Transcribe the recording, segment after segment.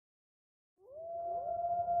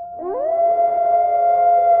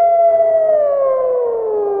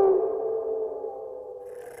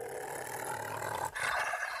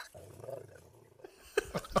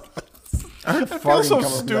feels so coming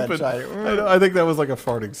from that stupid. side. I think that was like a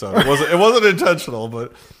farting sound. It wasn't intentional,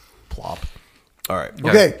 but plop. All right.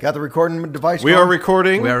 Okay, got the recording device. We going? are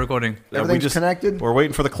recording. We are recording. Everything's connected. We're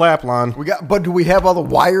waiting for the clap, Lon. But do we have all the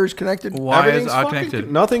wires connected? Wires are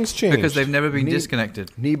connected. Nothing's changed Because they've never been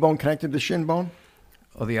disconnected. Knee bone connected to shin bone.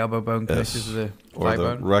 Or the elbow bone connected to the or thigh the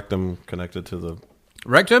bone. rectum connected to the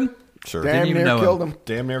Rectum? sure. Damn even near know killed him.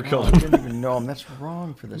 Damn near Oh, killed I him. didn't even know him. That's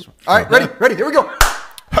wrong for this one. All right, ready. Here we go.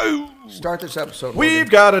 Start this episode. We've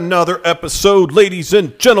got another episode, ladies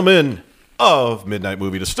and gentlemen, of Midnight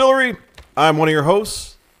Movie Distillery. I'm one of your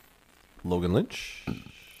hosts, Logan Lynch.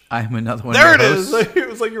 I'm another one. There of it your is. hosts. It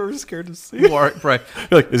was like you were scared to see. Warwick Bray.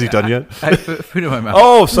 You're like, is he done yet? I put food in my mouth.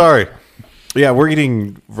 Oh, sorry. Yeah, we're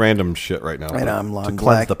eating random shit right now. And I'm to Lon cleanse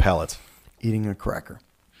Black. the palate. Eating a cracker.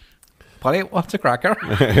 Polly, what's a cracker?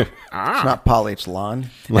 It's not Polly, it's Lon.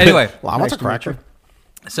 Anyway, Lon, what's a cracker?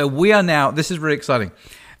 so we are now, this is really exciting.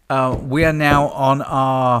 We are now on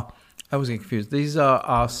our, I was getting confused. These are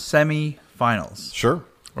our semi-finals, Sure.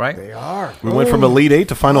 right? They are. We went from Elite 8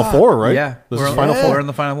 to Final 4, right? Yeah, This we're is on, Final We're 4. in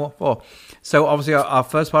the final four. So obviously our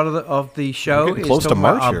first part of the show getting is close to talking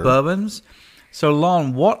about March our here. bourbons. So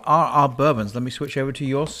Lon, what are our bourbons? Let me switch over to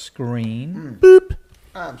your screen. Boop.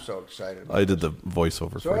 I'm so excited. I did the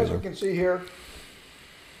voiceover So for as you you. can see here,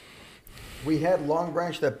 we had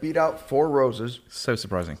Longbranch that beat out Four Roses, So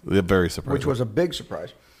surprising. Yeah, very surprising. which was a big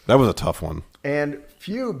surprise. That was a tough one. And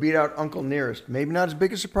Few beat out Uncle Nearest. Maybe not as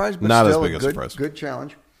big a surprise, but Not as still big a a good, surprise. good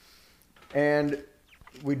challenge. And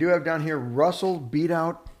we do have down here Russell beat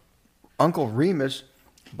out Uncle Remus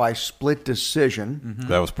by split decision.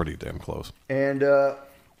 That was pretty damn close. And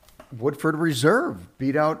Woodford Reserve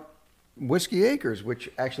beat out Whiskey Acres, which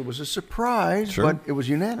actually was a surprise, Sure. but it was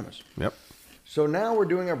unanimous. Yep. So now we're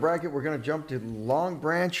doing our bracket. We're going to jump to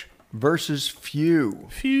Longbranch versus Few.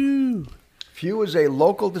 Phew. Few is a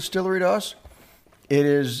local distillery to us. It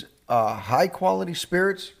is high-quality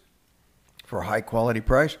spirits for a high-quality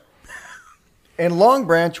price. And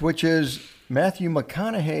Longbranch, which is Matthew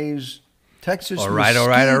McConaughey's Texas All right.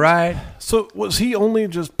 Mesquite. So was he only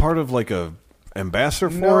just part of like a ambassador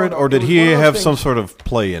for No, it, no, or it did was he one of those have some things- sort of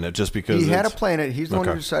play in it just because He had a it's- plan. He's the one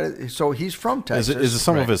who Okay. decided. So he's from Texas. Is it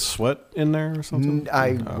some Right. of his sweat in there or something?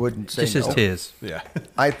 I wouldn't say Just his no. tears. Yeah.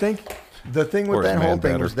 I think the thing Or with his that whole man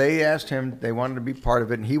thing batter. was they asked him, they wanted to be part of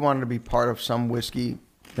it, and he wanted to be part of some whiskey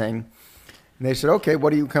thing. And they said, okay, what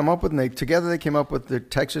do you come up with? And together they came up with the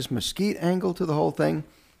Texas Mesquite angle to the whole thing.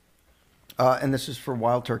 And this is for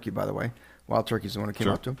Wild Turkey, by the way. Wild Turkey's the one it came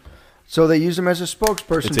Sure. up to. So they used him as a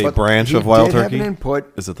spokesperson. It's a but branch he of Wild did Turkey? have an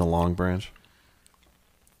input. Is it the Long Branch?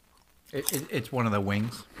 It's one of the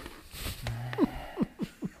wings.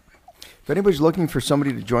 If anybody's looking for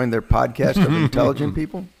somebody to join their podcast of intelligent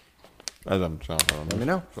people, I'm let me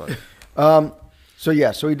know. Sorry.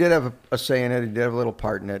 So he did have a say in it. He did have a little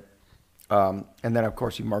part in it. And then, of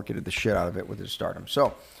course, he marketed the shit out of it with his stardom.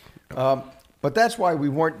 So, but that's why we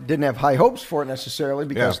didn't have high hopes for it necessarily,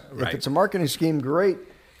 because Yeah, if it's a marketing scheme, great.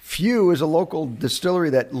 Few is a local distillery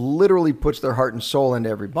that literally puts their heart and soul into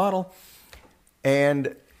every bottle.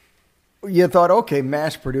 And you thought, okay,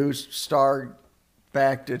 mass-produced,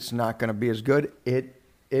 star-backed, it's not going to be as good. It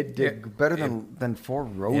did better than Four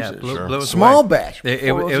Roses. Yeah, blew us Small away. batch. It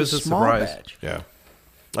Four was Roses, a small surprise. batch. Yeah.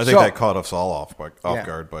 I think So- that caught us all off Yeah.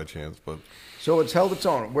 guard by chance, but So it's held its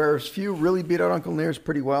own. Whereas Few really beat out Uncle Nearest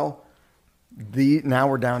pretty well. Now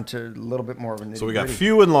we're down to a little bit more of a nitty-gritty. so we got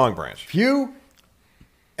Few and Long Branch. Few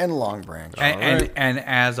and Longbranch. And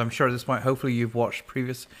as I'm sure at this point, hopefully you've watched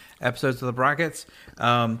previous episodes of the brackets.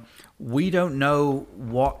 We don't know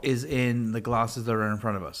what is in the glasses that are in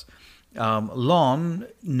front of us. Lon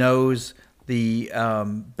knows the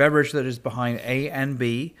beverage that is behind A and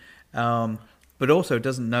B, but also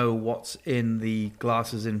doesn't know what's in the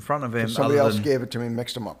glasses in front of him. Somebody other else than, gave it to me,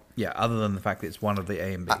 mixed them up. Yeah, other than the fact that it's one of the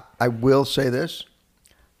A and B. I will say this.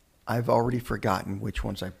 I've already forgotten which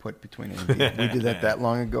ones I put between A and B. We did that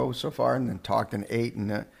long ago so far, and then talked and ate,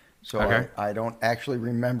 and so Okay. I don't actually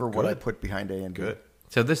remember what I Good. put behind A and B. Good.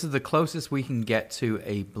 So this is the closest we can get to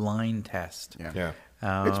a blind test. Yeah.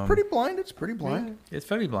 Yeah. It's pretty blind. It's pretty blind. It's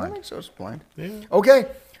fairly I blind. think so. It's blind. Yeah. Okay.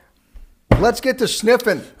 Let's get to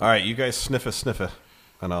sniffing. All right, you guys sniff it,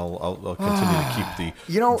 and I'll continue to keep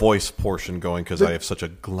the You know- voice portion going because I have such a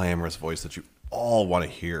glamorous voice that you all want to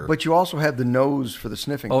hear. But you also have the nose for the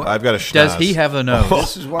sniffing. Oh, I've got a Does schnoz. he have the nose?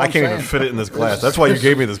 This is what I I'm can't saying. even fit it in this glass. That's why you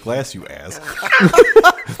gave me this glass, you ass.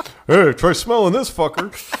 Hey, try smelling this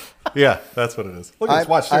fucker. Yeah, that's what it is. Look at this.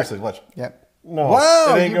 Watch, seriously, watch. Yeah. No,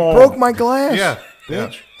 Wow, it ain't you going. broke my glass. Yeah,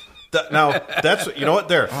 Bitch. yeah. Now that's you know what?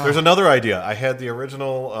 There's another idea. I had the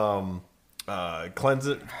original palate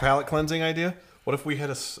cleansing idea. What if we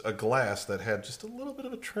had a glass that had just a little bit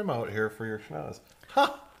of a trim out here for your schnoz?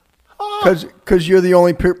 Ha! Because you're the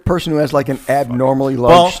only person who has like an abnormally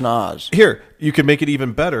large schnoz. Here, you can make it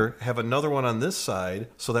even better. Have another one on this side,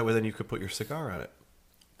 so that way then you could put your cigar on it.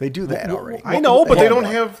 They do that already. I know, but they don't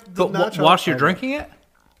have the notch on whilst you're drinking it?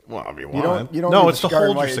 Well, I mean, You don't no, need it's to cigar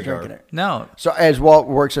hold while your you're cigar. drinking it. No. So as Walt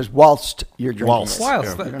works as whilst you're drinking Whilst. it.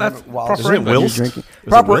 Whilst. Yeah. That's Whilst. proper Isn't it English. whilst? Drinking. Is it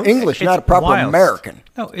Proper whilst? English, not a proper whilst. American.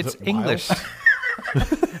 No, it's it English.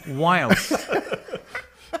 whilst? Whilst.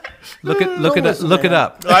 Look it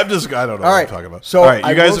up. I don't know what All right, I'm talking about. so All right, I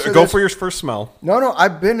you guys will say go this- for your first smell. No,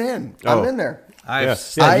 I've been in. Oh. I'm in there. Yeah,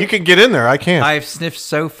 I've you can get in there. I can't. I've sniffed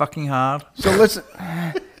so fucking hard. So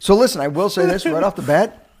listen. I will say this right off the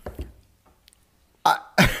bat.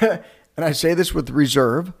 And I say this with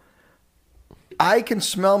reserve. I can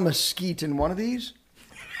smell mesquite in one of these.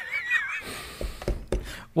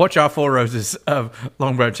 Watch our Four Roses of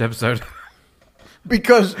Longbranch episode.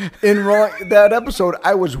 Because in that episode,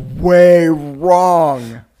 I was way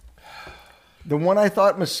wrong. The one I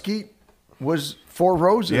thought mesquite was Four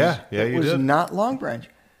Roses. Yeah, it you was did. not Longbranch.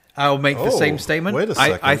 I'll make the Oh, same statement. wait a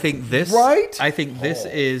second. I think this. Right? I think this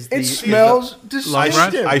is the. It smells I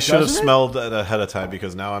distinctive. should have doesn't it? smelled it ahead of time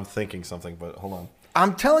because now I'm thinking something. But hold on.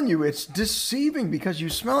 I'm telling you, it's deceiving because you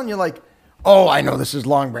smell and you're like, oh, I know this is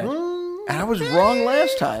Longbranch. And I was wrong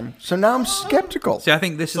last time. So now I'm skeptical. See, I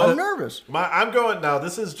think this is. I'm nervous. I'm going now.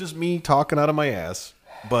 This is just me talking out of my ass.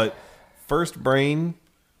 But first brain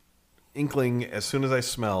inkling as soon as I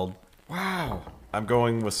smelled. Wow. I'm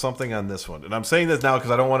going with something on this one, and I'm saying this now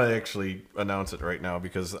because I don't want to actually announce it right now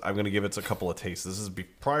because I'm going to give it a couple of tastes. This is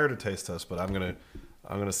prior to taste test, but I'm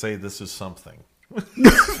gonna say this is something.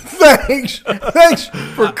 Thanks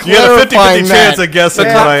for clarifying You had a 50-50 that. chance of guessing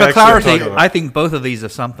what I For actually clarity, am talking about. I think both of these are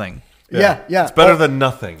something. Yeah. It's better than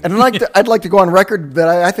nothing. And I'd like to go on record that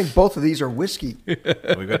I think both of these are whiskey.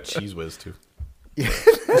 We've got Cheese Whiz too.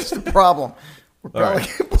 That's the problem. We're All probably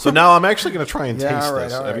right. So now I'm actually going to try and taste all right,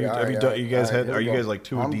 this. all Have right, you, all have you right, done? all You guys right, had? here Are we you go. guys like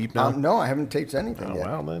too deep now? No, I haven't tasted anything Oh yet.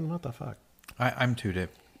 well, then what the fuck? I'm too deep.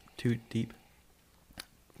 Too deep.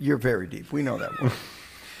 You're very deep. We know that one.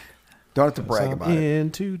 Don't have to brag about it. In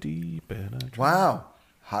too deep. And I Wow.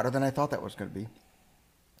 Hotter than I thought that was going to be.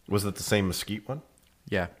 Was it the same mesquite one?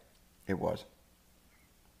 Yeah, It was.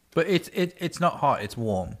 but it's not hot. It's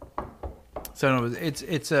warm. So no,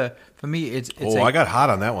 it's a for me. It's I got hot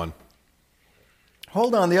on that one.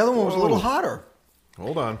 Hold on. The other one was a little hotter.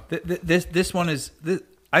 Hold on. This one is.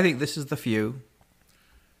 I think this is the few.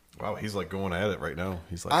 Wow, he's like going at it right now.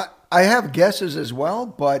 He's like, I have guesses as well,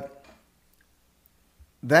 but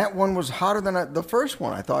that one was hotter than the first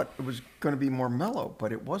one. I thought it was going to be more mellow,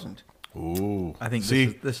 but it wasn't. ooh. I think See,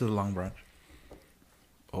 this is the Longbranch.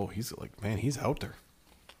 oh, he's like, man, he's out there.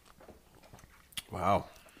 Wow.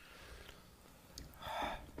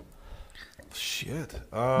 Shit.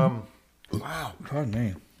 Wow. Pardon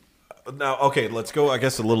me. Now, okay, let's go, I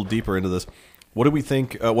guess, a little deeper into this. What do we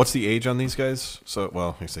think? What's the age on these guys? So,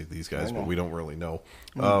 well, I say these guys, but we don't really know.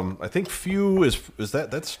 I think few is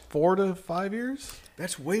that's 4 to 5 years.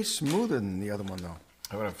 That's way smoother than the other one, though.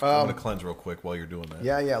 I'm gonna cleanse real quick while you're doing that.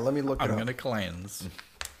 Yeah. Let me look it I'm up. gonna cleanse.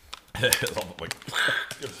 Like,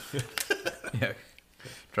 Yeah.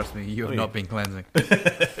 Trust me, you have not been cleansing.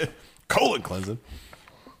 colon cleansing.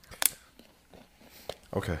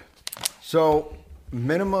 Okay. So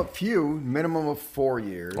minimum of 4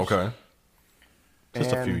 years. Okay.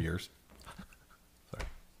 Just a few And- years.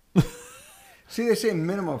 See, they say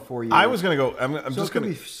minimum of 4 years. I was gonna go. I'm So just it could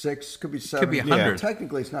gonna. be 6, could be 7. be Yeah. 100.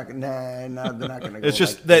 Technically, it's not. Nah, they're not going to go. It's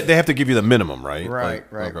just like that they have to give you the minimum, right? Right,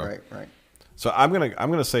 Like, okay. right. So I'm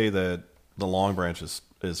gonna say that the Longbranch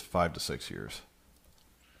is 5 to 6 years.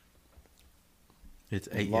 It's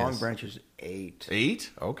 8 Long years. Branch is 8.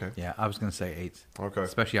 8? Okay. Yeah, I was gonna say 8. Okay.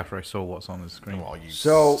 Especially after I saw what's on the screen. Well, you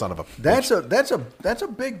So son of a. that's bitch. that's a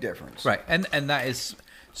big difference. Right, and that is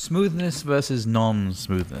smoothness versus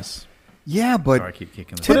non-smoothness. Yeah, but Sorry, I keep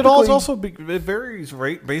kicking this. But it typically- also it varies,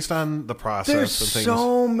 right, based on the process there's and things.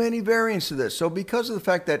 so many variants to this. So because of the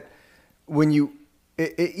fact that when you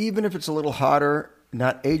even if it's a little hotter,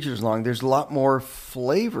 not aged as long, there's a lot more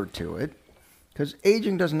flavor to it. Because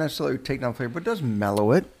aging doesn't necessarily take down flavor, but it does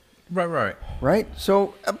mellow it. Right. Right,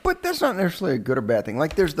 so but that's not necessarily a good or bad thing.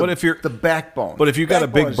 Like there's the But if you're- the backbone. but if you got a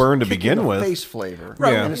Backbone big is burn to kicking begin the with- face flavor,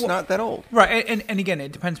 Right. and it's not that old. Right, and again,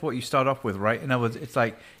 it depends what you start off with, right? In other words, it's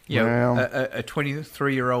like, you know, Well- a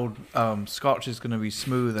 23-year-old Scotch is going to be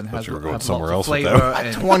smooth and has, you were going has somewhere lots of else with flavor. that.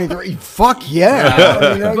 and- 23, fuck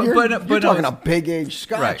yeah! You know, But- you're but you're talking no, a big age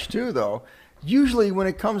Scotch Right. too, though. Usually, when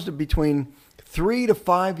it comes to between 3 to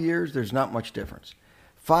 5 years, there's not much difference.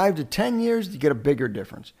 5 to 10 years, you get a bigger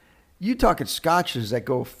difference. You talking scotches that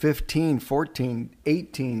go 15, 14,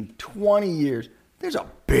 18, 20 years. There's a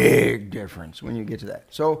big difference when you get to that.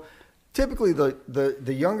 So typically the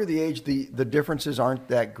younger the age, the differences aren't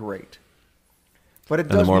that great. But it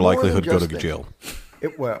does And the more than likelihood go just to this. jail.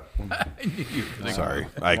 Sorry,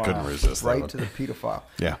 I couldn't resist that Right one. to the pedophile.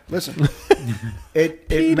 Yeah. Listen,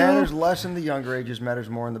 it matters less in the younger ages, matters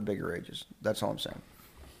more in the bigger ages. That's all I'm saying.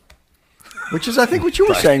 Which is, I think, what you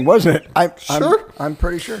were saying, wasn't it? Sure. I'm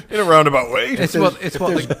pretty sure. In a roundabout way. It's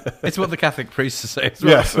what the Catholic priests say as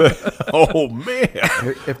well. Yes. Oh, man.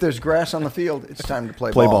 If there's grass on the field, it's time to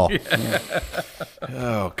play Play ball. ball. Yeah.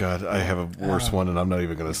 Oh, God. I have a worse one, and I'm not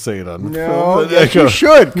even going to say it on No, film. yes, you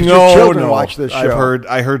should, 'cause your children watch this show.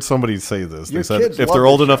 I heard somebody say this. Your They said kids if love they're this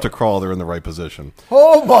old enough show. to crawl, they're in the right position.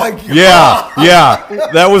 Oh, my God. Yeah.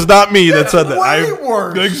 That was not me that said that. Way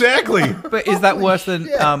worse. Exactly. But is that worse than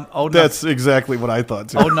old enough, That's exactly what I thought,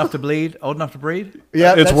 too. old enough to bleed, old enough to breed?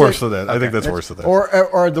 Yeah, It's that's worse it. than that. I think that's worse than that.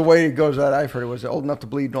 Or the way it goes that I've heard it was old enough to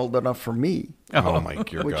bleed and old enough for me, Oh, my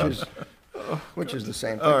dear which God. is the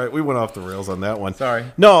same thing. All right, we went off the rails on that one. Sorry.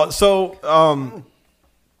 No, so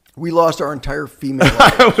We lost our entire female.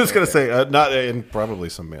 I was going to say not, and probably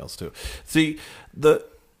some males too. See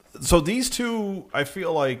so these two, I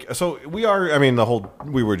feel like, so we are. I mean,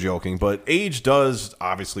 we were joking, but age does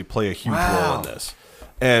obviously play a huge role in this,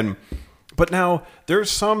 but now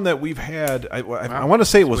there's some that we've had. I want to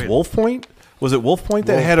say it was Wolf Point. Was it Wolf Point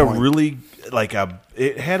that Wolf had Point. a really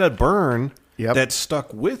it had a burn Yep. that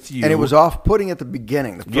stuck with you, And it was off-putting at the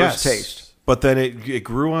beginning, the first Yes. taste. But then it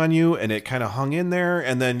grew on you, and it kind of hung in there.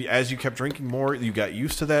 And then as you kept drinking more, you got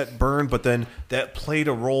used to that burn. But then that played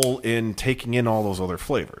a role in taking in all those other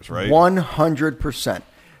flavors, right? 100%.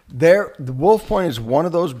 The Wolf Point is one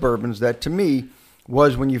of those bourbons that, to me,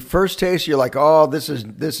 was when you first taste, you're like, "Oh, this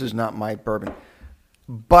is not my bourbon."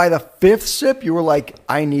 By the fifth sip, you were like,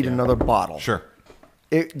 "I need another bottle." Sure.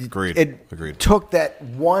 Agreed. It took that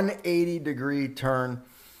 180-degree turn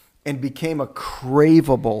and became a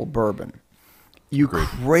craveable bourbon. You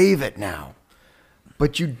crave it now,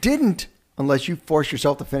 but you didn't unless you forced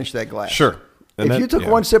yourself to finish that glass. Sure. And if you took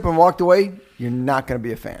one sip and walked away, you're not going to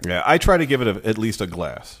be a fan. Yeah, I try to give it at least a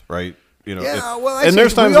glass, right? You know. Yeah, well, and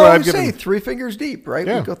there's times we where I've always given say 3 fingers deep, right?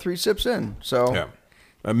 Yeah. We go 3 sips in, so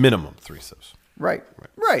a minimum 3 sips. right.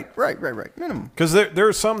 Minimum. Because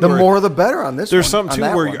there's some The where- more, the better on this. There's one, some on too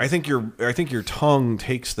that where one. I think your tongue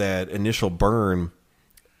takes that initial burn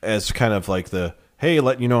as kind of like the hey,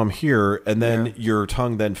 let you know I'm here, and then your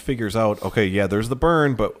tongue then figures out, okay, yeah, there's the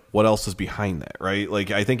burn, but what else is behind that, right?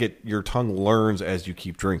 Like I think your tongue learns as you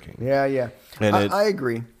keep drinking. Yeah. And I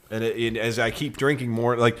agree. And as I keep drinking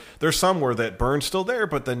more, like there's some where that burn's still there,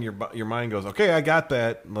 but then your mind goes, okay, I got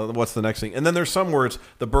that. What's the next thing? And then there's some where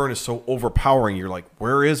the burn is so overpowering, you're like,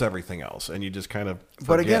 where is everything else? And you just kind of forget.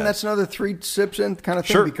 But again, that's another 3 sips in kind of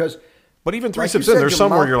thing Sure. because. But even 3 like sips you in, said, there's your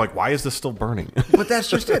some where mouth- you're like, why is this still burning? But that's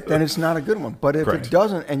just it. Then it's not a good one. But if Correct. it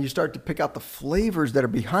doesn't, and you start to pick out the flavors that are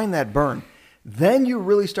behind that burn, then you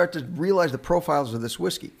really start to realize the profiles of this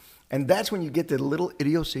whiskey. And that's when you get the little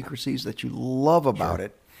idiosyncrasies that you love about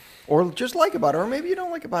it, or just like about it, or maybe you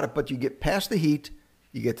don't like about it, but you get past the heat,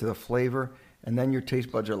 you get to the flavor, and then your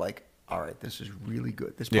taste buds are like, all right, this is really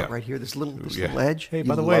good. This part right here, this little edge. Hey, you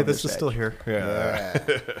by the way, love this is edge. still here. Yeah.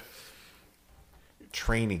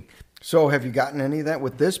 Training. So have you gotten any of that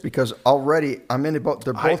with this? Because already I'm in about,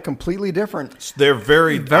 they're both completely different. They're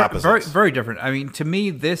very Very, opposites. very different. I mean, to me,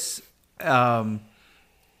 this to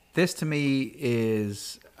me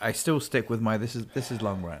is. I still stick with my. This is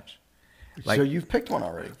Longbranch. Like, So you've picked one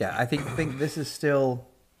already. yeah, I think this is still.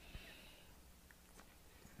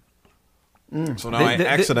 So now I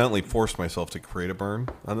accidentally forced myself to create a burn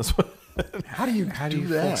on this one. How do you do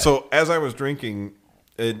that? So as I was drinking,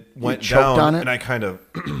 it went choked down, on it? and I kind of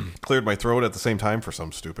cleared my throat at the same time for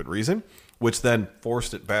some stupid reason, which then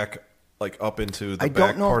forced it back like up into the I back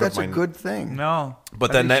don't know if part that's of a my. good thing. No,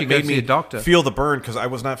 But I then think that you go made see me a doctor. feel the burn because I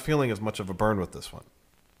was not feeling as much of a burn with this one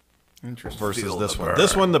Interesting. versus this one.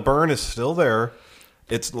 This one, the burn is still there.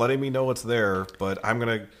 It's letting me know it's there, but I'm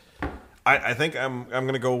gonna. I think I'm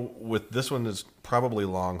gonna go with this one. Is probably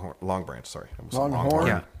Longbranch. Sorry, I almost said Longhorn?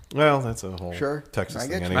 Yeah. Well, that's a whole Sure. Texas I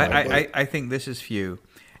thing get you. anyway. I think this is few.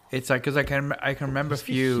 It's like because I can remember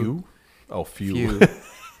few. Oh, few. Few.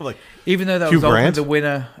 Like Even though that Hugh was ultimately Grant? the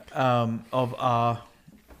winner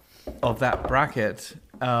of that bracket,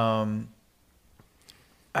 I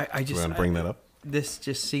Do just you want to bring that up? This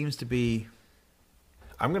just seems to be.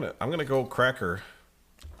 I'm gonna go cracker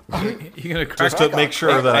You're gonna crack just to make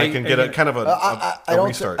sure that I can get a kind of I a don't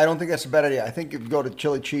restart. I don't think that's a bad idea. I think if you go to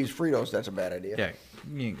chili cheese Fritos, that's a bad idea. Yeah.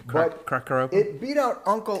 crack her open. It beat out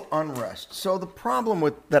Uncle Unrest. So the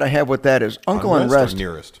problem that I have with that is Uncle Unrest Unrest. or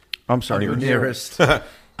Nearest? I'm sorry, Nearest.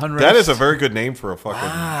 Unrest. That is a very good name for a fucking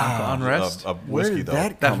Unrest. a Where whiskey, did though.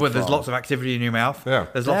 that That's come where there's from? lots of activity in your mouth. Yeah.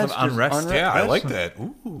 There's lots That's of just unrest. unrest. Yeah, I like that.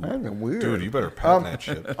 Ooh. That's weird. Dude, you better patent that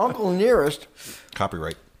shit. Uncle Nearest,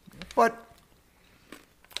 Copyright. but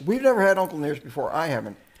we've never had Uncle Nearest before. I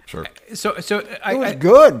haven't. Sure. So It was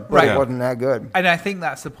good, but right. it wasn't that good. And I think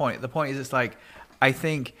that's the point. The point is, it's like, I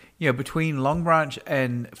think, between Longbranch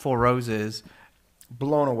and Four Roses,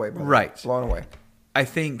 Blown away. By Right. that. Blown away. I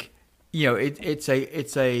think, it's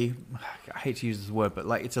a, I hate to use this word, but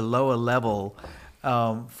like it's a lower level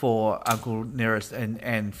for Uncle Nearest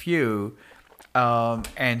and Few.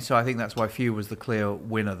 And so I think that's why Few was the clear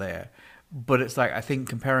winner there. But it's like, I think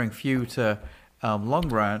comparing Few to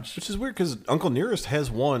Longbranch, Which is weird because Uncle Nearest has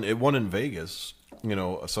won. It won in Vegas.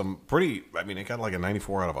 Some pretty. I mean, it got like a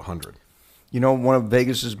 94 out of 100. You know one of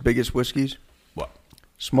Vegas's biggest whiskeys? What?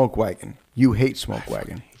 Smoke Wagon. You hate Smoke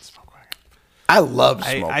Wagon. I hate Smoke Wagon. I love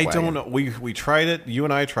Smoke I Wagon. don't know. We tried it. You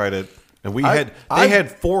and I tried it, and they I-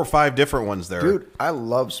 had 4 or 5 different ones there. Dude, I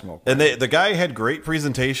love Smoke Wagon. And the guy had great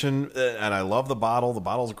presentation, and I love the bottle. The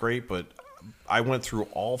bottle's great, but I went through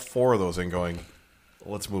all 4 of those and going,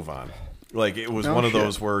 let's move on. Like it was No one of shit.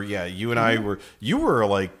 those where you and I were. You were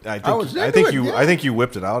like, I was into it, yeah. think you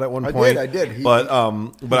whipped it out at one I point. did, I did. He but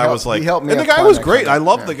I was like, he helped me and the have guy was climax great. on I that,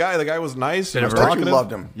 loved yeah. the guy. The guy was nice. He Bit was of I a- thought you talkative.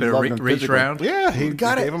 loved him. bit You of loved him reach physically. around. Yeah, he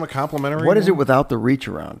got gave it. him a complimentary. What is it without the reach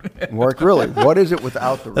around? Mark, really? What is it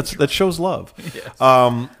without the reach That shows love.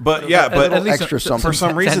 But At least extra something. for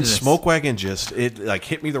some reason, tenderness. Smoke Wagon just like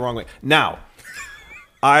hit me the wrong way. Now,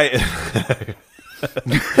 I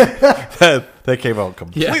that came out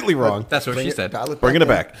completely wrong. That's what she said. Dial it Bringing it in.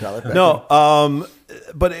 back. Dial it back in. No,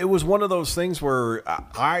 but it was one of those things where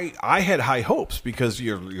I had high hopes because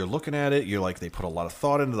you're looking at it, you're like they put a lot of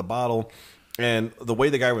thought into the bottle, and the way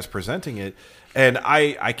the guy was presenting it, and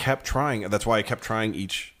I kept trying. That's why I kept trying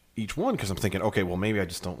each one because I'm thinking, okay, well maybe I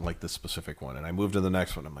just don't like this specific one, and I moved to the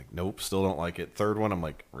next one. I'm like, nope, still don't like it. Third one, I'm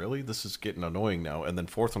like, really, this is getting annoying now. And then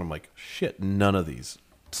fourth one, I'm like, shit, none of these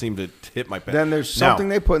seem to hit my pen. Then there's something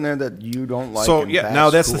they put in there that you don't like. So and yeah, now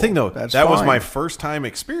that's the cool. thing though. That's that was fine. my first time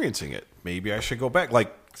experiencing it. Maybe I should go back.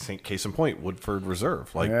 Like case in point, Woodford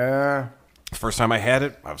Reserve. Like Yeah. first time I had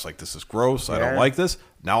it, I was like, "This is gross. I don't Yeah. like this."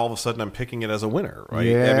 Now all of a sudden, I'm picking it as a winner. Right? I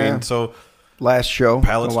Yeah. mean, so Last show.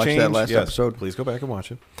 palates I watched change. that last Yes, episode. please go back and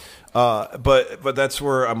watch it. But that's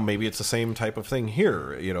where maybe it's the same type of thing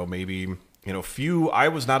here. Maybe Few. I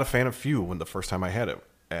was not a fan of Few when the first time I had it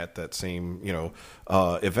at that same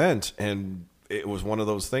event, and it was one of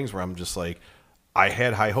those things where I'm just like, I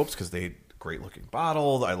had high hopes because they had great looking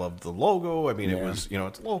bottle. I loved the logo. I mean, it was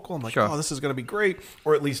it's local. I'm like, Sure. oh, this is going to be great,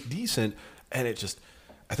 or at least decent. And it just,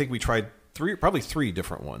 I think we tried probably three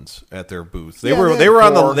different ones at their booth. They Yeah, were they had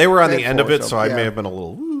on four. the They had end of four, it, so, so I yeah. may have been a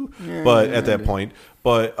little woo, Yeah, but yeah, at that maybe. point,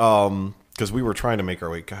 but because we were trying to make our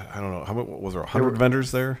way. God, I don't know how much was there. 100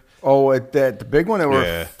 vendors there. Oh, at the big one, there were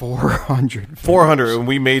Yeah. 400. 400, and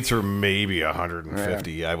we made through maybe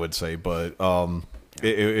 150, I would say. But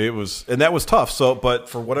it was, and that was tough. So, but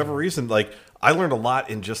for whatever reason, like I learned a lot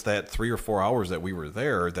in just that 3 or 4 hours that we were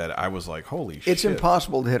there. That I was like, holy shit! It's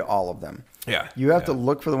impossible to hit all of them. Yeah, You have to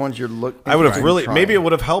look for the ones you're looking. I would have really, maybe it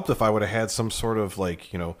would have helped if I would have had some sort of like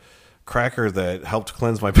cracker that helped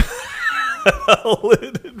cleanse my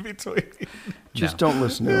palate in between. Just don't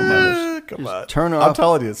listen to them. Come Just on, turn I'm off.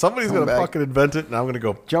 telling you, somebody's come gonna back. fucking invent it, and I'm gonna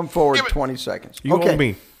go. Jump forward Damn it. 20 seconds. You okay. owe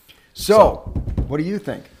me. So, what do you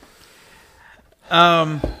think?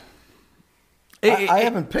 I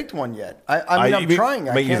haven't picked one yet. I mean, I'm trying.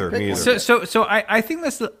 I me can't either, pick me one. either. So I think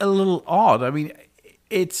that's a little odd. I mean,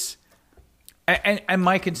 it's and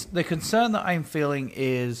the concern that I'm feeling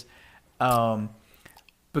is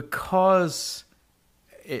because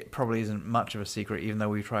it probably isn't much of a secret, even though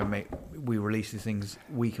we release these things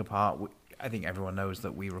week apart. I think everyone knows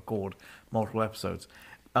that we record multiple episodes.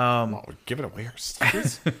 Oh, we're giving away our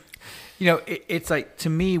secrets. It's like, to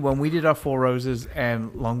me, when we did our Four Roses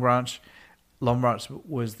and Longbranch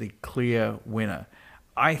was the clear winner.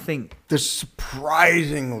 I think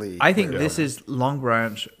Surprisingly. this is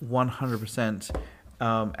Longbranch 100%,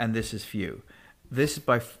 and this is Few. This is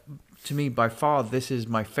to me, by far, this is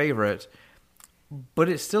my favorite, but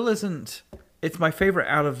it still isn't. It's my favorite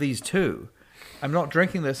out of these two. I'm not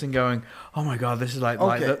drinking this and going, "Oh my god, this is like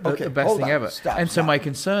the best hold thing on. ever." Stop. So my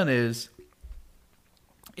concern is,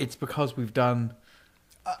 it's because we've done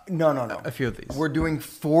No. a few of these. We're doing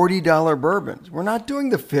 $40 bourbons. We're not doing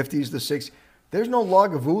the 50s, the 60s. There's no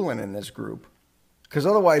Lagavulin in this group. Because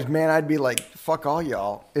otherwise, man, I'd be like, fuck all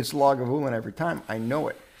y'all. It's Lagavulin every time. I know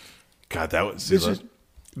it. God, that was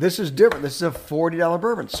This is different. This is a $40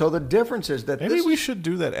 bourbon. So the difference is that Maybe we should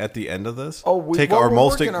do that at the end of this. Oh, take we're our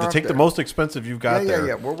most working up take the there. most expensive you've got there.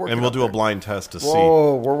 Yeah. We're working and we'll up do a there. blind test to see.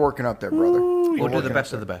 Whoa, we're working up there, brother. We'll do the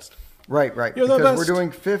best of the best. Right. You're the Because best. we're doing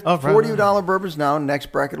 $40 bourbons now.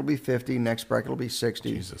 Next bracket will be 50. Next bracket will be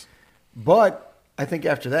 60. Jesus. But I think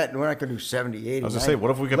after that, we're not going to do 70, 80. I was gonna say, what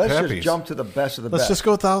if we get Let's Pappies? just jump to the best of the Let's best. just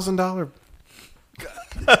go $1,000.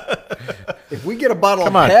 If we get a bottle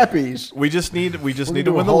Come of on. Pappies, We just need to gonna win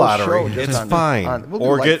do a the whole lottery. show just It's on- fine. we'll do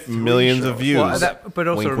Or like get 3 millions of shows. views. Well, but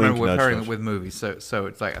also Wink, remember wink, we're nudge, pairing nudge. it with movies, so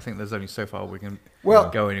it's like I think there's only so far we can Well-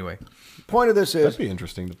 go anyway. point of this is That'd be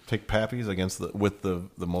interesting to take Pappies against the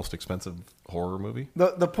most expensive horror movie.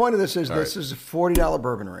 the point of this is this is a $40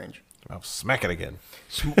 bourbon range. I'll smack it again.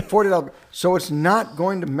 $40. So it's not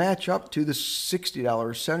going to match up to the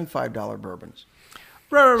 $60, $75 bourbons.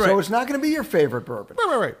 Right. So it's not going to be your favorite bourbon.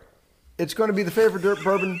 Right. It's going to be the favorite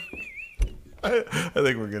bourbon. I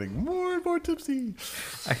think we're getting more and more tipsy.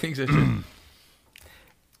 I think so too.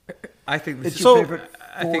 I think this It's is your So- favorite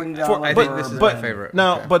I think, $40 I think this is bourbon. my favorite.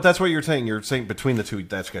 Now, Okay. but that's what you're saying. You're saying between the two,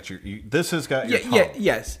 that's got this has got your tongue.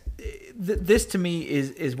 Yes. This to me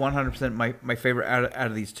is 100% my favorite out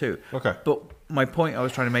of these two. Okay. But my point I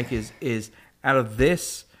was trying to make is out of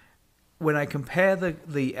this, when I compare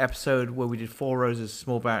the episode where we did Four Roses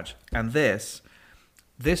small batch and this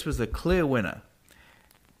was the clear winner.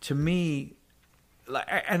 To me,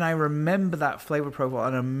 and I remember that flavor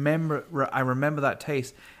profile, and I remember that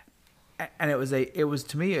taste, and it was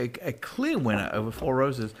to me a clear winner over Four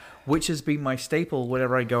Roses, which has been my staple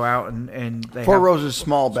whenever I go out and they Four have Roses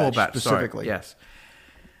small batch, sorry, specifically. yes.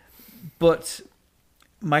 But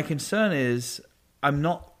my concern is I'm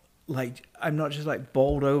not just like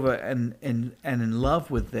bowled over and in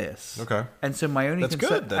love with this. Okay. And so my only That's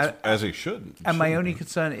concern, good. That's as he should. and my only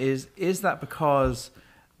concern is that because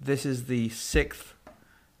this is the 6th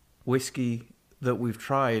whiskey that we've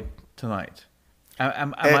tried tonight?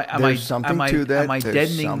 There's something to that. Am I There's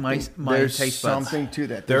deadening my there's taste buds? something to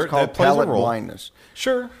that. There- It's called that plays a palate role. blindness.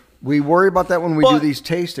 Sure. We worry about that when we do But- these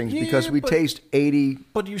tastings because Yeah, we but- taste 80.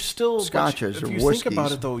 But you still Scotches if or you think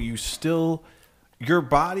about whiskeys. it though, your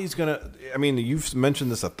body's gonna. I mean, you've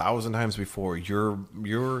mentioned this 1,000 times before.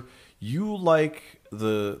 You like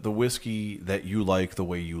the whiskey that you like the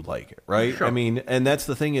way you like it, right? Sure. I mean, and that's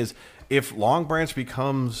the thing is, if Longbranch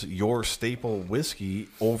becomes your staple whiskey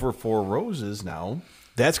over Four Roses now,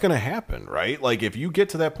 that's going to happen, right? Like if you get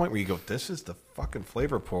to that point where you go, this is the fucking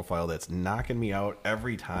flavor profile that's knocking me out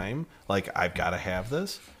every time. Like I've got to have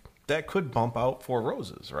this. That could bump out Four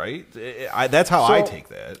Roses, right? That's how I take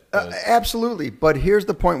that. Absolutely. But here's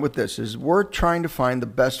the point with this is we're trying to find the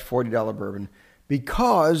best $40 bourbon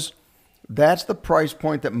because that's the price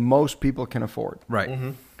point that most people can afford. Right.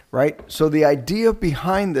 Mm-hmm. Right? So the idea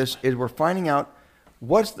behind this is we're finding out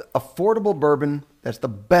what's the affordable bourbon that's the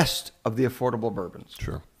best of the affordable bourbons.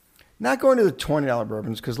 Sure. Not going to the $20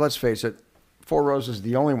 bourbons because let's face it, Four Roses is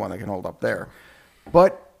the only one that can hold up there.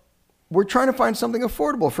 But we're trying to find something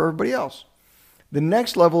affordable for everybody else. The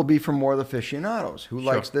next level will be for more of the aficionados who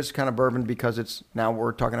likes this kind of bourbon because it's now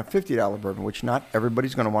we're talking a $50 bourbon, which not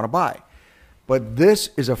everybody's going to want to buy. But this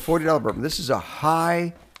is a $40 bourbon. This is a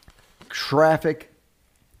high traffic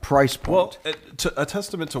price point. Well, a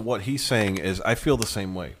testament to what he's saying is I feel the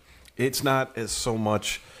same way. It's not as so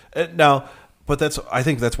much now, but I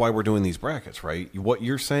think that's why we're doing these brackets, right? What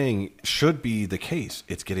you're saying should be the case.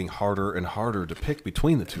 It's getting harder and harder to pick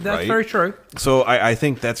between the two, That's right? very true. So I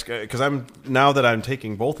think that's because now that I'm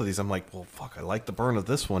taking both of these, I'm like, well, fuck, I like the burn of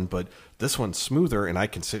this one, but this one's smoother, and I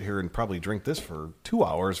can sit here and probably drink this for 2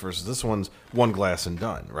 hours versus this one's one glass and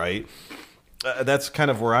done, right? That's kind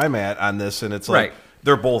of where I'm at on this, and it's like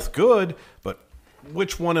they're both good, but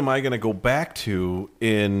which one am I going to go back to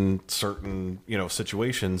in certain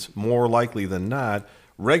situations? More likely than not,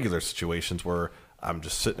 regular situations where I'm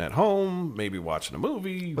just sitting at home, maybe watching a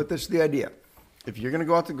movie. But this is the idea. If you're going to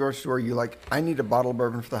go out to the grocery store, you I need a bottle of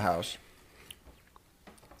bourbon for the house.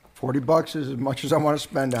 $40 is as much as I want to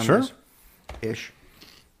spend on this. Ish.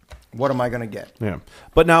 What am I going to get? Yeah,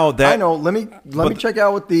 but now that I know. Let me check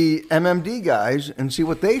out with the MMD guys and see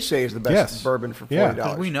what they say is the best bourbon for $40.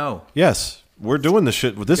 Yeah. We know. yes, we're doing the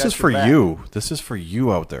shit. This Got is for your back. you. This is for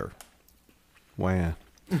you out there. Wow.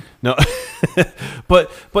 No,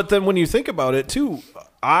 but then when you think about it too,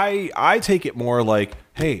 I take it more like,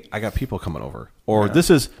 hey, I got people coming over, or this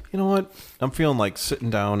is what I'm feeling like sitting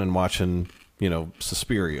down and watching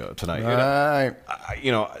Suspiria tonight. Right.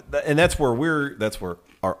 And that's where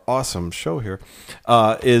our awesome show here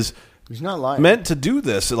is He's not lying. meant to do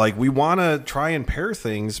this. Like we want to try and pair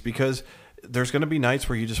things because there's going to be nights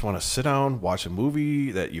where you just want to sit down, watch a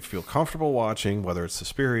movie that you feel comfortable watching, whether it's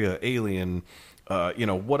Suspiria, Alien,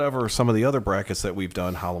 whatever, some of the other brackets that we've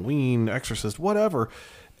done, Halloween, Exorcist, whatever.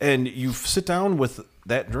 And you sit down with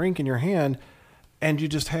that drink in your hand and you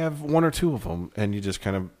just have one or two of them and you just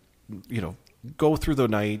kind of, go through the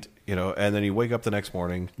night, and then you wake up the next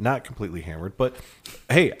morning, not completely hammered, but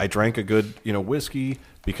hey, I drank a good, whiskey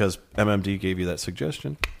because MMD gave you that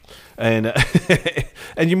suggestion. And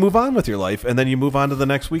and you move on with your life, and then you move on to the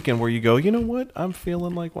next weekend where you go, you know what? I'm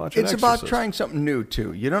feeling like watching It's Exorcist. about trying something new,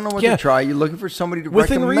 too. You don't know what to try. You're looking for somebody to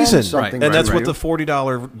within recommend reason, something. And that's to what you. the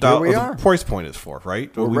 $40 the price point is for,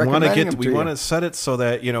 right? We're we want to recommending them we to want you. to set it so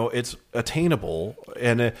that it's attainable,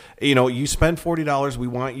 and you spend $40. We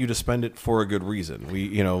want you to spend it for a good reason. We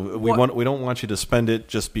don't want you to spend it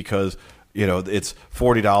just because it's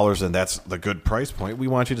 $40 and that's the good price point. We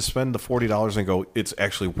want you to spend the $40 and go, it's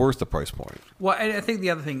actually worth the price point. Well, and I think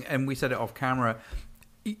the other thing, and we said it off camera,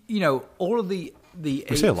 all of the We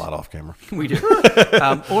say a lot off camera. we do.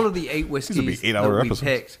 All of the 8 whiskeys These would be 8-hour that we episodes.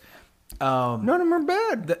 picked, None of them are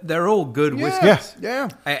bad. they're all good whiskeys. Yeah.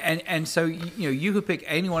 And so you could pick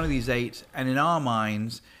any one of these 8, and in our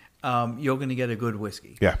minds, you're going to get a good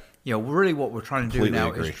whiskey. Yeah. Really, what we're trying to do Completely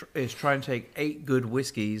now agree. is try and take 8 good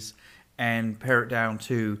whiskeys and pare it down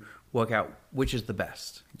to work out which is the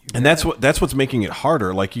best. And that's what's making it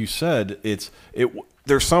harder. Like you said,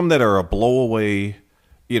 there's some that are a blowaway.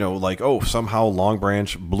 Somehow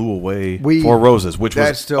Longbranch blew away 4 Roses, which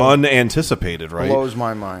was still unanticipated, right? blows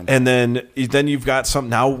my mind. And then you've got some.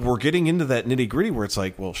 Now we're getting into that nitty gritty where it's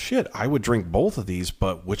like, well, shit, I would drink both of these,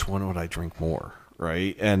 but which one would I drink more,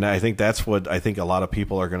 right? And I think that's what I think a lot of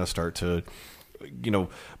people are going to start to,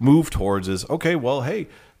 move towards is, okay, well, hey,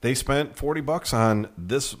 they spent $40 on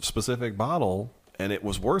this specific bottle, and it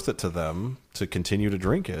was worth it to them to continue to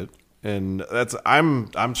drink it. And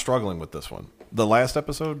I'm struggling with this one. The last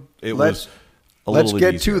episode, was a little Let's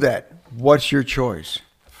get easier. to that. What's your choice?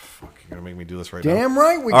 Fuck, you're gonna make me do this right now. Damn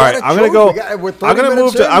right. All right, I'm gonna go.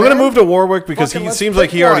 I'm gonna move to Warwick because Fucking he let's seems like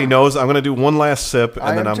pick he already one. knows. I'm gonna do one last sip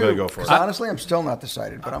and then I'm gonna go for it. Honestly, I'm still not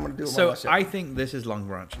decided, but I'm gonna do it. So one last sip. I think this is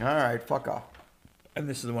Longbranch, All right, fuck off. and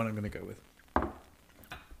this is the one I'm going to go with.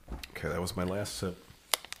 Okay, that was my last sip.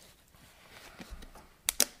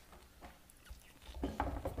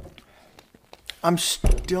 I'm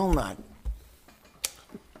still not.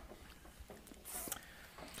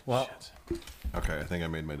 Well, Okay, I think I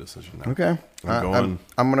made my decision now. Okay. I'm going.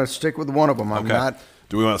 I'm going to stick with one of them. I'm Okay. not.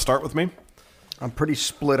 Do we want to start with me? I'm pretty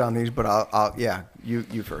split on these, but I'll yeah, you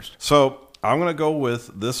first. So I'm gonna go with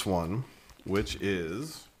this one, which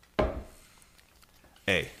is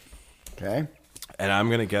A, Okay. and I'm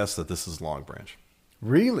gonna guess that this is Longbranch.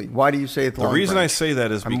 Really? Why do you say it's The reason I say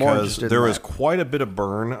that is I'm more because interested in there was that. quite a bit of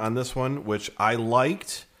burn on this one, which I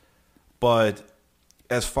liked, but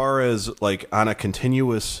as far as like on a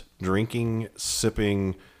continuous drinking,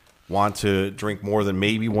 sipping, want to drink more than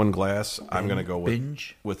maybe one glass, I'm going to go with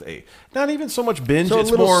binge? with A. Not even so much binge. So a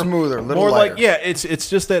it's little more smoother, a little more lighter. like it's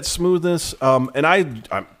just that smoothness. And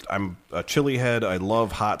I'm a chili head. I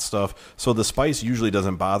love hot stuff, so the spice usually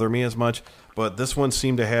doesn't bother me as much. But this one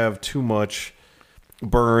seemed to have too much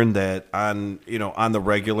burn that on the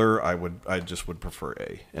regular I just would prefer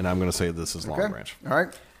A, and I'm going to say this is Longbranch. All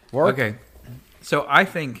right. Work. okay. So I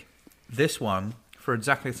think this one, for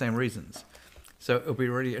exactly the same reasons. So it'll be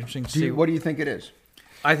really interesting to see. What do you think it is?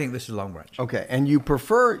 I think this is Longbranch. Okay, and you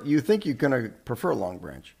think you're going to prefer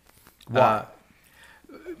Longbranch? Why?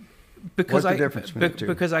 Because What's the difference between the two?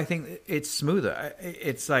 Because I think it's smoother.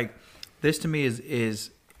 It's like this to me is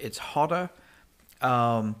it's hotter.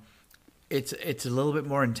 It's a little bit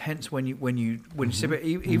more intense when you sip it.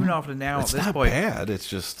 Even after now It's at this not point, bad. It's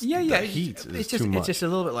just the heat is it's just too much. it's just a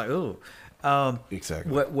little bit like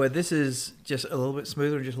Exactly. Where this is just a little bit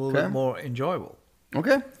smoother and just a little Okay. bit more enjoyable.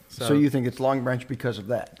 Okay. So, So- you think it's Longbranch because of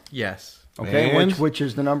that? Yes. Okay. And- Which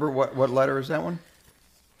is the number? What letter is that one?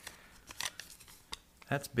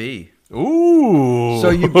 That's B. Ooh. So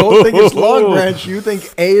you both think it's Longbranch. You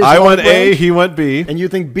think A is I Longbranch. went A, he went B. And you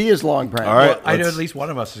think B is Longbranch. All right. I know let's- at least one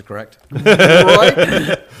of us is correct.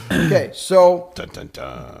 Right? Okay, so Dun, dun,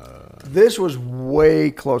 dun. this was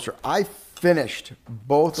way closer. I finished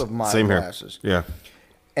both of my Same glasses. here. Yeah.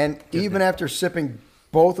 And even after sipping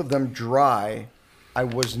both of them dry, I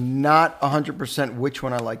was not 100% which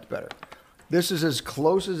one I liked better. This is as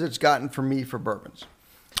close as it's gotten for me for bourbons.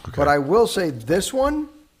 But I will say this one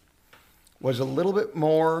was a little bit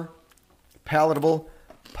more palatable,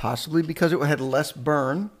 possibly because it had less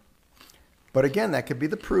burn. But again, that could be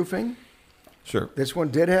the proofing. Sure. This one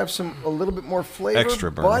did have a little bit more flavor.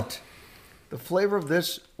 Extra burn. But the flavor of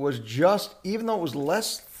this was just, even though it was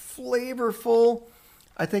less flavorful,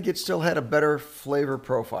 I think it still had a better flavor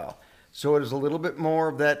profile. So it is a little bit more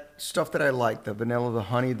of that stuff that I like, the vanilla, the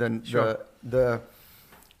honey, the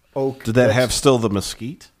oak. Did that have still the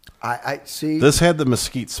mesquite? I see. This had the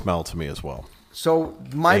mesquite smell to me as well. So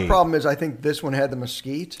my problem is I think this one had the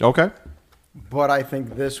mesquite. Okay. But I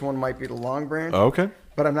think this one might be the Longbranch. Okay.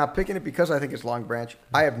 But I'm not picking it because I think it's Longbranch.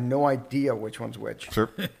 I have no idea which one's which. Sure.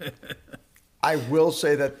 I will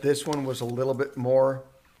say that this one was a little bit more.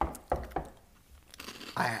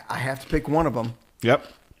 I have to pick one of them. Yep.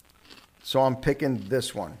 So I'm picking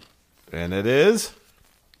this one. And it is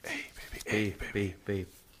A.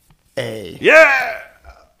 Yeah.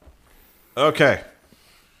 Okay.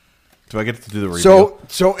 Do I get to do the review? So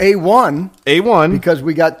A1. A1 Because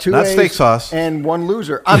we got two not A's steak sauce and one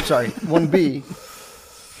loser. I'm sorry, one B.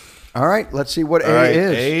 All right, let's see what A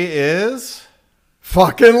is. A is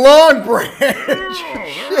fucking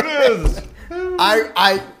Longbranch.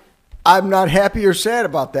 I'm not happy or sad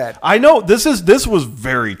about that. I know this was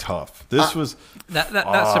very tough. This was That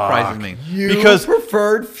surprises me. because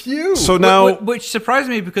preferred few. So now Which surprised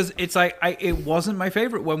me because it's like it wasn't my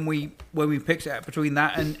favorite when we picked it between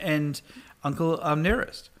that and Uncle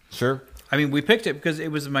Nearest. sure. I mean, we picked it because it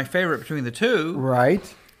was my favorite between the two. right,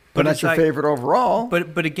 but not it's your like- favorite overall.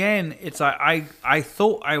 But again, it's like I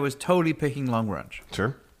thought I was totally picking Longbranch.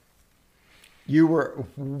 Sure. You were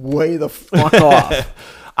way the fuck off.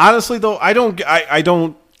 Honestly, though, I don't.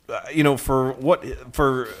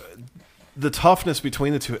 For the toughness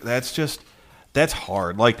between the two, that's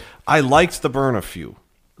hard. Like I liked the burn a few.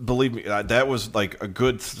 Believe me, that was like a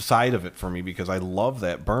good side of it for me because I love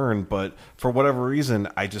that burn. But for whatever reason,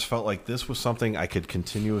 I just felt like this was something I could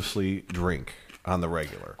continuously drink on the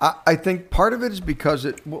regular. I think part of it is because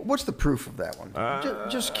what's the proof of that one?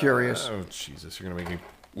 Just curious. Oh Jesus, you're gonna make me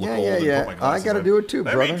look Yeah, old yeah, and yeah. put my glasses I gotta on. do it too,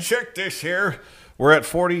 Let brother. me check this here. We're at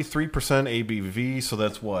 43% ABV, so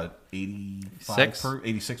that's what 86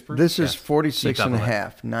 proof. This is 46 Keep and a up with it.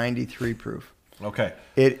 half, 93 proof. Okay.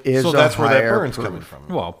 It is So that's a where that higher burn's proof. coming from.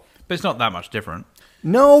 Well, but it's not that much different.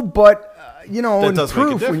 No, but That in does make a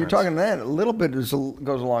proof, when you're difference. talking that, a little bit goes a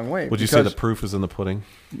long way. Would you say the because- proof is in the pudding?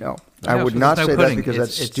 No, I No, would so not there's say no that pudding. because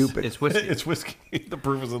It's- that's stupid. It's whiskey. It's whiskey. The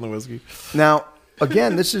proof is in the whiskey. Now,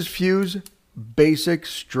 again, this is Fuse basic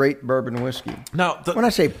straight bourbon whiskey. Now, When I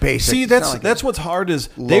say basic, see, it's not that's like that's what's hard is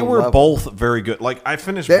they low were level. both very good. Like I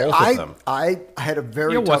finished both of them. I had a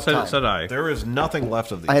very Yeah, tough what time. said I? There is nothing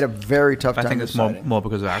left of these. I had a very tough I time. think it's deciding. more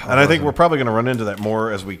because of alcohol. And I think we're probably going to run into that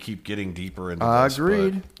more as we keep getting deeper into this.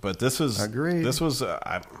 Agreed. But this is Agreed. This was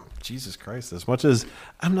Jesus Christ. As much as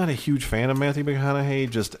I'm not a huge fan of Matthew McConaughey,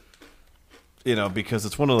 just because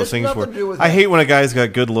it's one of those It's things nothing where to do with I him. hate when a guy's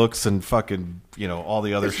got good looks and fucking all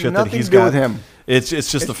the other It's shit that nothing he's to do got. with him. It's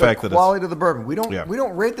just It's the fact that quality of the bourbon. We don't Yeah. we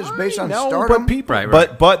don't rate this based on no, stardom. but people, Right.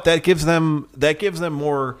 but that gives them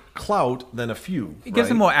more clout than a few. it gives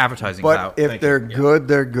them more advertising But clout. if Thank they're you. good,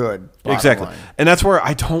 they're good. Bottom Exactly, line. and that's where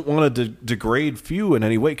I don't want to degrade few in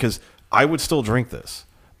any way because I would still drink this.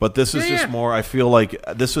 But this is just more. I feel like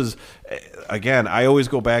this is again. I always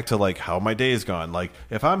go back to like how my day's gone. Like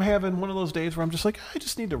if I'm having one of those days where I'm just like I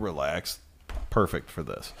just need to relax, perfect for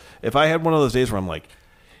this. If I had one of those days where I'm like,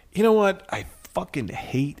 you know what, I fucking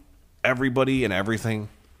hate everybody and everything.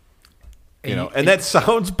 And that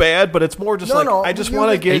sounds bad, but it's more just I just want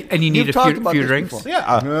to get and you need You've a talked few about this drinks. before.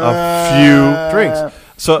 a few drinks.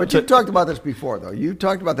 So But you've talked about this before, though. You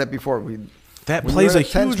talked about that before. that when plays you're a in a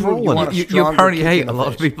tense huge mood, role you in want it. a You stronger apparently kick hate in a the lot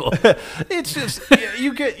of face. people. It's just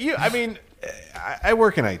I mean, I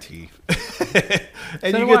work in IT, and So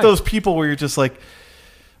you do get I. those people where you're just like,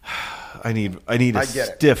 I need a I get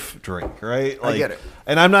it. stiff drink, right? I get it.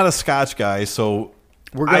 And I'm not a Scotch guy, so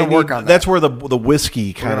We're gonna work on that. That's where the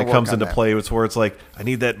whiskey kind gonna of work comes on into that. play. It's where it's like I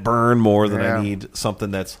need that burn more than Yeah. I need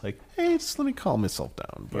something that's like, hey, just let me calm myself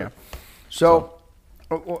down. But, Yeah. So,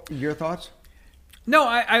 your thoughts? No,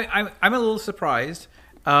 I'm a little surprised.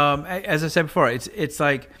 As I said before, it's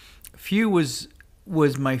like Few was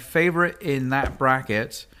my favorite in that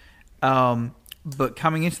bracket. But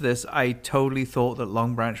coming into this, I totally thought that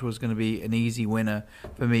Longbranch was going to be an easy winner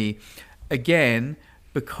for me. Again,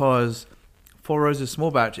 because Four Roses Small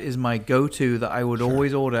Batch is my go-to that I would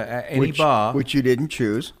always order at any bar. Which you didn't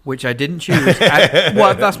choose. Which I didn't choose.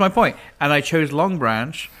 Well, that's my point. And I chose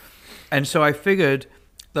Longbranch. And so I figured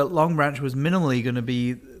that Longbranch was minimally going to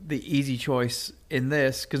be the easy choice in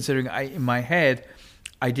this, considering in my head,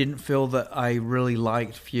 I didn't feel that I really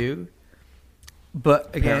liked Few.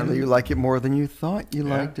 But again, Apparently, you like it more than you thought you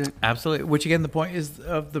liked it. absolutely. Which again, the point is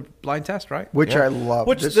of the blind test, right? Which Yeah. I love.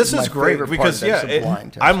 Which this is my great favorite because part, that's a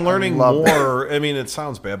blind test. I'm I learning love that. more. I mean, it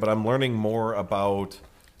sounds bad, but I'm learning more about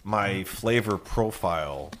my flavor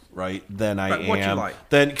profile, right, than I Right, am. what you like.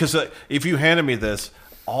 Then, because if you handed me this,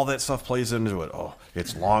 all that stuff plays into it. Oh,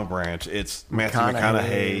 it's Longbranch, it's Matthew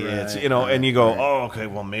McConaughey, it's and you go, oh, okay,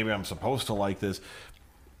 well maybe I'm supposed to like this,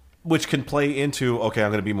 which can play into okay,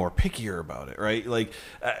 I'm going to be more pickier about it, right? Like,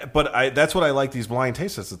 but that's what I like these blind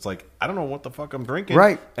taste tests. It's like I don't know what the fuck I'm drinking,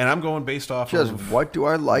 right? And I'm going based off just of what do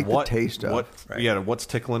I like the taste of? Yeah, what's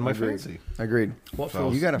tickling my fancy. Agreed. What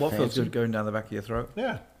feels good going down the back of your throat?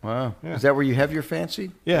 Yeah. Wow. Yeah. Is that where you have your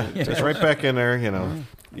fancy? Yeah, it's right back in there.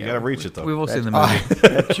 You got to reach it though. We've all seen the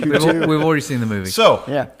movie. We've already seen the movie. So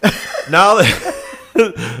yeah, now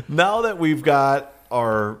that we've got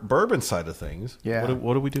our bourbon side of things,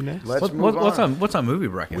 what do we do next? Let's move on. What's our movie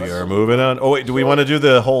bracket? We are moving on. Oh wait, do we want to do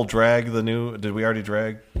the whole drag? Did we already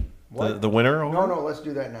drag the winner? Over? No, let's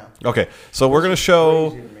do that now. Okay, so we're going to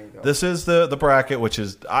show. Crazy to me, though. This is the bracket, which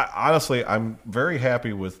is honestly, I'm very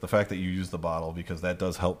happy with the fact that you use the bottle because that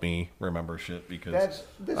does help me remember shit because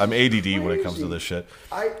I'm ADD when it comes to this shit.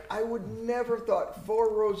 I would never thought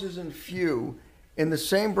Four Roses and Few in the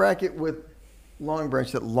same bracket with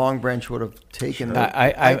Longbranch that Longbranch would have taken. Sure.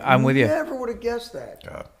 I'm with you. Never would have guessed that.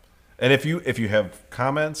 Yeah. And if you have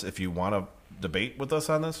comments, if you want to debate with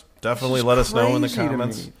us on this, definitely let us know in the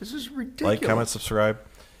comments. This is ridiculous. Like, comment, subscribe.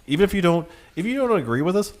 Even if you don't agree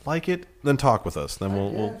with us, like it, then talk with us. Then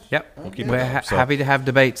we'll keep We're happy to have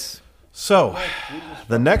debates. So,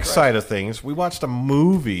 the next side of things, we watched a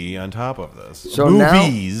movie on top of this. So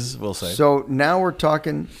movies, we'll say. So now we're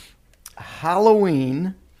talking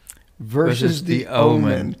Halloween versus the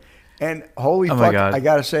Omen. And holy fuck, God. I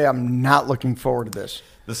got to say, I'm not looking forward to this.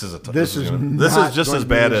 This is This is just as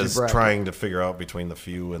bad as trying to figure out between the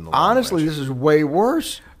Few and the Honestly, Longbranch. this is way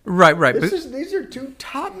worse. Right. These are two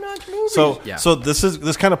top-notch movies. So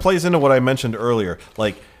this kind of plays into what I mentioned earlier.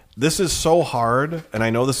 Like, this is so hard, and I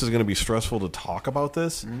know this is going to be stressful to talk about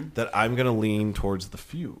this, that I'm going to lean towards the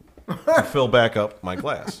Few to fill back up my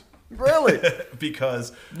glass. Really?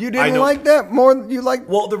 Because you didn't like that more than you like.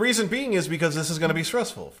 Well, the reason being is because this is going to be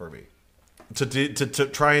stressful for me to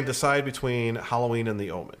try and decide between Halloween and the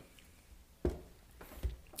Omen.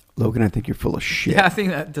 Logan, I think you're full of shit. Yeah, I think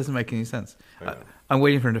that doesn't make any sense. I'm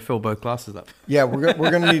waiting for him to fill both glasses up. Yeah, we're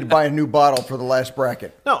going to need to buy a new bottle for the last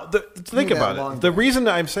bracket. No, think about it. The reason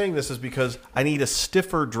I'm saying this is because I need a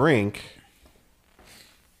stiffer drink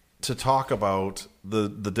to talk about the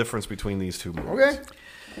difference between these two movies. Okay.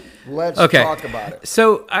 Let's talk about it.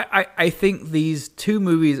 So I think these two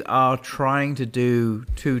movies are trying to do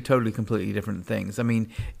two totally completely different things. I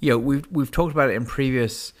mean, we've talked about it in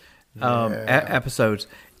previous episodes.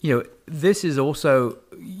 This is also,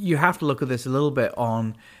 you have to look at this a little bit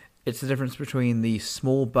on, it's the difference between the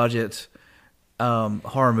small budget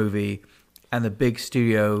horror movie and the big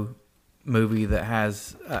studio movie that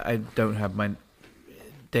has, I don't have my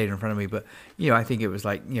data in front of me, but I think it was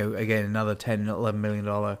like again another $10, $11 million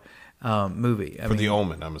movie. I mean, the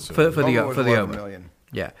Omen, I'm assuming for the Omen. Million.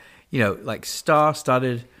 Yeah, like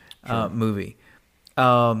star-studded movie.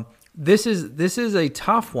 This is a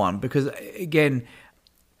tough one because again,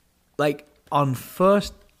 like on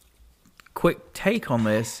first quick take on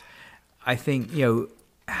this, I think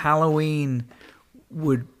Halloween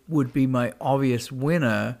would be my obvious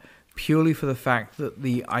winner. Purely for the fact that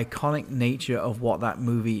the iconic nature of what that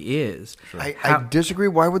movie is. Sure. I disagree.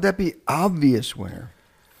 Why would that be obvious winner?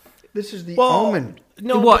 This is the Omen.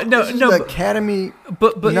 This is the Academy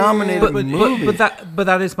nominated movie. But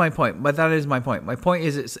that is my point. My point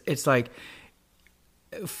is it's like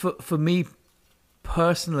for me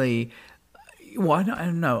personally. Well, I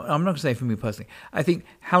don't know. I'm not going to say for me personally. I think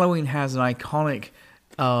Halloween has an iconic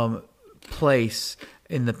place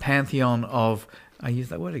in the pantheon of. I use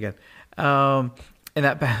that word again. In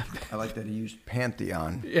that I like that he used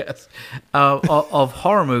pantheon. Yes, of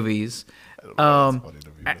horror movies,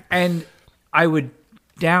 and I would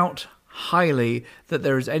doubt highly that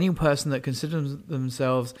there is any person that considers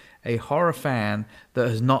themselves a horror fan that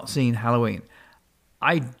has not seen Halloween.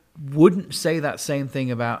 I wouldn't say that same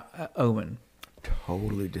thing about Omen.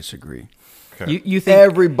 Totally disagree. Okay. You think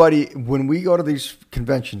everybody, when we go to these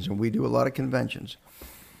conventions, and we do a lot of conventions,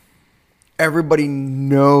 everybody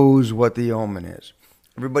knows what the Omen is.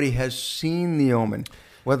 Everybody has seen the Omen.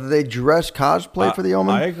 Whether they cosplay for the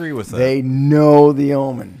Omen, I agree with that. They know the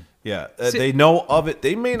Omen. Yeah, they know of it.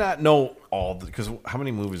 They may not know all because how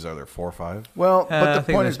many movies are there? 4 or 5? Well, but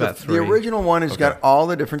the point is the original one has got all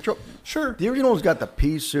the different Sure. The original has got the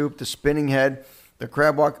pea soup, the spinning head, the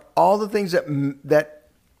crab walk, all the things that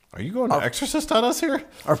are you going to Exorcist on us here?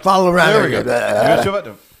 Are following around. There we go.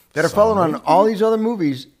 That are following on all these other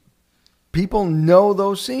movies. People know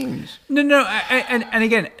those scenes. No, and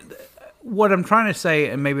again, what I'm trying to say,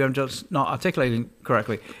 and maybe I'm just not articulating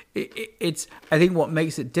correctly, it's I think what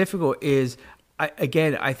makes it difficult is, I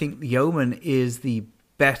think The Omen is the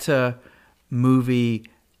better movie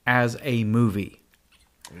as a movie.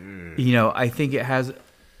 I think it has.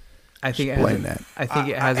 I think Explain that. I think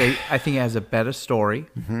it has a. I think it has a better story.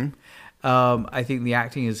 Mm-hmm. I think the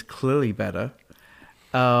acting is clearly better.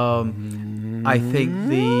 I think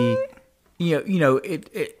the.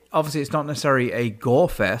 It obviously it's not necessarily a gore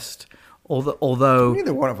fest. Although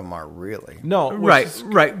neither one of them are really. No, right,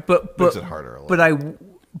 but makes it harder a little.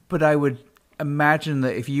 But I would imagine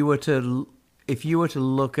that if you were to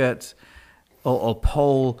look at or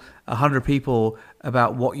poll 100 people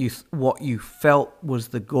about what you felt was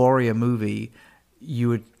the gorier movie,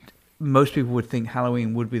 most people would think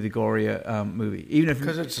Halloween would be the gorier movie, even if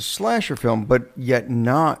because it's a slasher film, but yet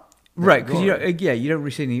not. Right, because you don't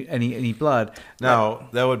really see any blood. Now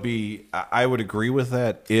that would be. I would agree with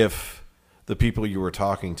that if the people you were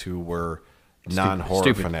talking to were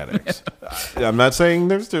non-horror fanatics. I'm not saying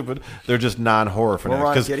they're stupid. They're just non-horror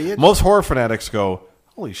fanatics. Because most horror fanatics go,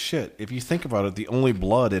 holy shit, if you think about it, the only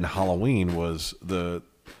blood in Halloween was the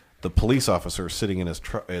police officer sitting in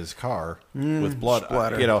his car with blood.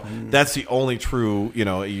 That's the only true,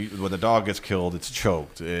 when the dog gets killed, it's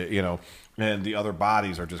choked, and the other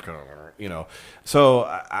bodies are just kind of,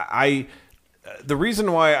 So the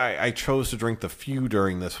reason why I chose to drink the few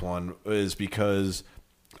during this one is because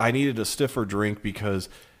I needed a stiffer drink, because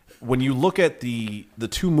when you look at the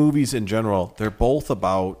two movies in general, they're both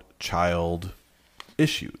about child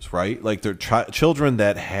issues, right? Like they're children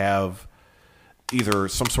that have either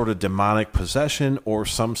some sort of demonic possession or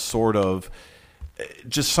some sort of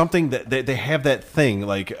just something that they have that thing,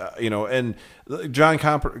 like, and John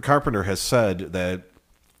Carpenter has said that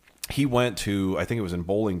he went to, I think it was in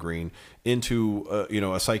Bowling Green, into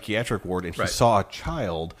a psychiatric ward, and he saw a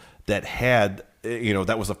child that had,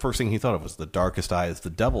 that was the first thing he thought of, was the darkest eyes, the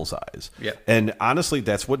devil's eyes. Yeah. And honestly,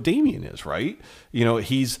 that's what Damien is, right?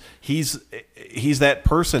 He's that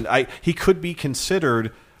person. He could be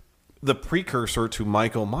considered the precursor to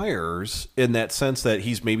Michael Myers in that sense that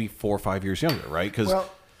he's maybe 4 or 5 years younger, right? Because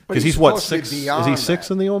he's what, 6? Is he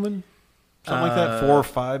 6 in The Omen? Something like that, 4 or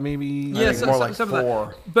 5 maybe. Yeah, more like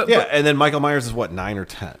 4. But and then Michael Myers is what, 9 or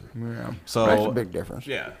 10. Yeah, so that's a big difference.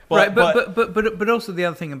 Yeah, but also the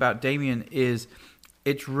other thing about Damien is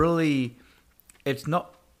it's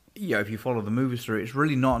not. If you follow the movies through, it's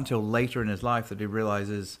really not until later in his life that he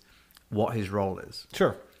realizes what his role is.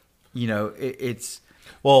 Sure. It's.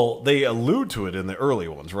 Well, they allude to it in the early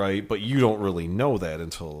ones, right? But you don't really know that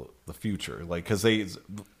until the future, like, because they,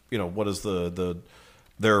 what is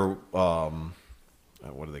their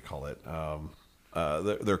what do they call it?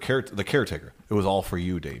 The caretaker. It was all for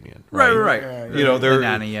you, Damien. Right. Yeah, the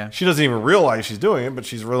nanny. Yeah. She doesn't even realize she's doing it, but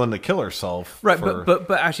she's willing to kill herself. Right, but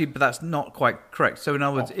that's not quite correct. So in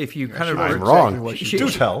other words, if you kind of, I'm wrong. Exactly Do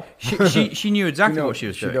tell. She knew exactly what she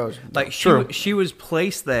was doing. She does. Like she was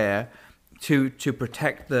placed there to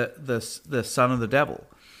protect the son of the devil.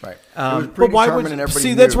 Right. But why would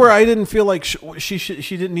that's where I didn't feel like she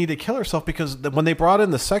didn't need to kill herself, because when they brought in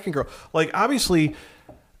the second girl, like, obviously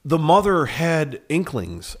the mother had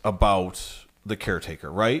inklings about the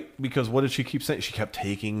caretaker, right? Because what did she keep saying? She kept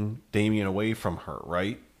taking Damien away from her,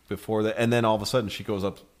 right? Before that, and then all of a sudden she goes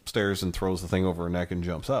upstairs and throws the thing over her neck and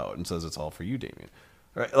jumps out and says, "It's all for you, Damien."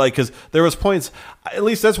 Right? Like, because there was points, at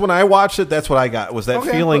least that's when I watched it, that's what I got, was that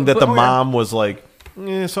feeling that the mom was like,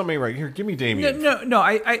 something ain't right here. Give me Damien. No.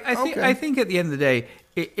 I think at the end of the day,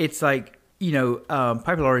 it's like,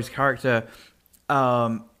 Piper Laurie's character.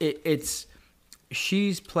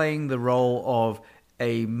 She's playing the role of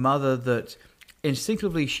a mother that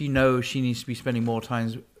instinctively she knows she needs to be spending more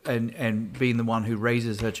time and being the one who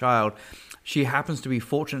raises her child. She happens to be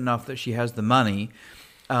fortunate enough that she has the money,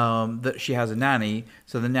 that she has a nanny,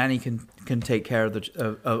 so the nanny can take care of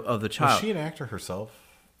the child. Was she an actor herself?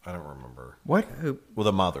 I don't remember. What? Well,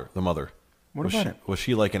 the mother. What about it? Was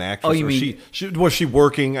she like an actress? Oh, you mean was she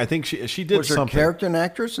working? I think she did was her something. character an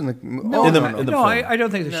actress in the No, in the film. I don't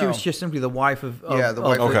think so. She No. was just simply the wife of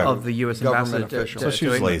the U.S. Government ambassador. official. So she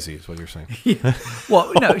was England. lazy, is what you're saying.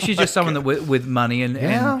 Well, no, she's just someone that with money and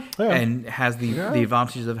has the Yeah.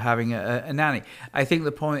 advantages of having a nanny. I think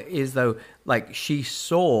the point is, though, like, she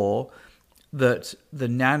saw that the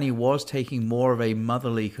nanny was taking more of a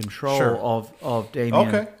motherly control of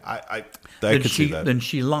Damien. Okay, I could see that. Than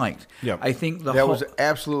she liked. Yep. I think That was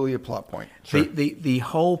absolutely a plot point. Sure. The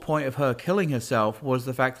whole point of her killing herself was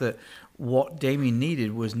the fact that what Damien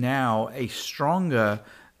needed was now a stronger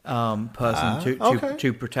person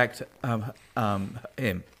to protect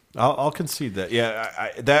him. I'll concede that.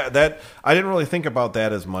 Yeah, that I didn't really think about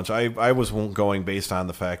that as much. I was going based on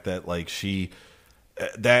the fact that like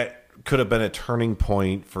that could have been a turning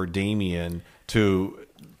point for Damien to,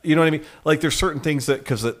 you know what I mean? Like there's certain things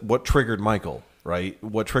because what triggered Michael, right?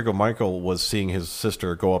 What triggered Michael was seeing his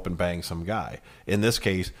sister go up and bang some guy. In this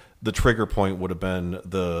case, the trigger point would have been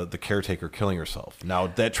the caretaker killing herself. Now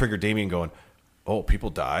that triggered Damien going, "Oh, people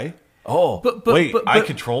die." Oh, but I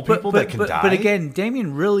control people that can die. But again,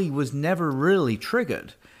 Damien really was never really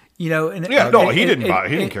triggered. You know, he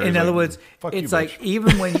didn't care. In other words, it's like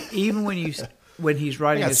even when he's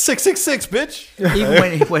riding his 666, bitch.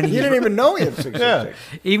 Even when he didn't even know he had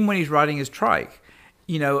 666. Even when he's riding his trike,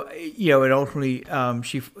 and ultimately,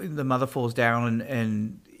 the mother falls down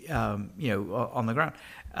and on the ground.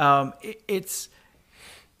 It's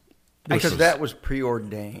because that was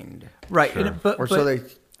preordained, right? Sure.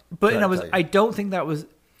 But in other words, I don't think that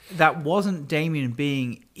wasn't Damien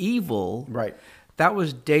being evil. Right. That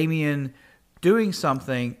was Damien doing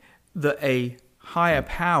something that a higher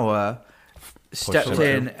power stepped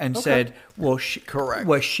in and said, "Well, correct.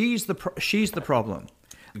 Well, she's the problem.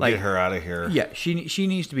 Like, get her out of here. Yeah, she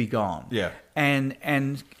needs to be gone. Yeah, and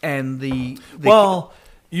the well,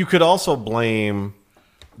 you could also blame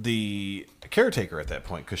the caretaker at that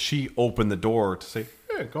point because she opened the door to say,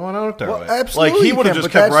 "Hey, go on out there." Well, absolutely, like he would have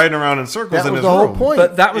just kept riding around in circles in his room. That was the whole point.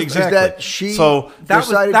 But that was exactly that she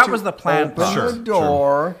decided that was the plan. Open the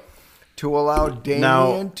door to allow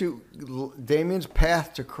Damien's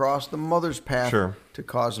path to cross the mother's path to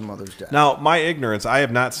cause the mother's death. Now, my ignorance, I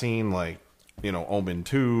have not seen Omen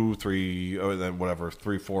 2, 3, or then whatever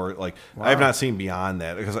 3, 4. Like I have not seen beyond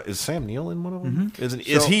that because is Sam Neill in one of them? Mm-hmm.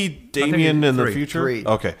 Is he Damien in the future? 3.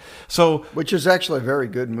 Okay, so which is actually a very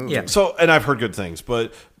good movie. Yeah. So and I've heard good things,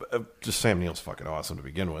 but just Sam Neill's fucking awesome to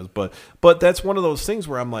begin with. But that's one of those things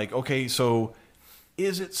where I'm like, okay, so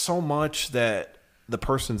is it so much that the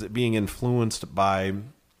person's being influenced by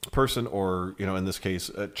person, or in this case,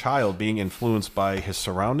 a child being influenced by his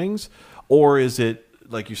surroundings, or is it,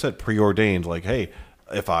 like you said, preordained? Like, hey,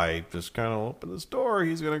 if I just kind of open this door,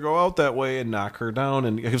 he's going to go out that way and knock her down.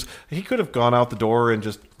 And because he could have gone out the door and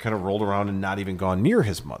just kind of rolled around and not even gone near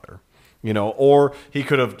his mother, or he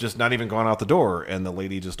could have just not even gone out the door and the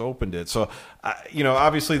lady just opened it. So,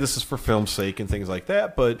 obviously this is for film's sake and things like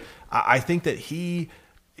that. But I think that he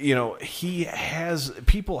has,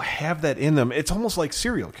 people have that in them. It's almost like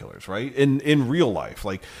serial killers, right? In real life,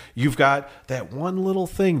 like you've got that one little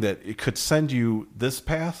thing that it could send you this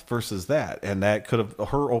path versus that, and that could have,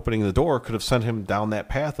 her opening the door could have sent him down that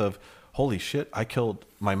path of, holy shit, I killed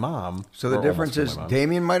my mom. So the difference is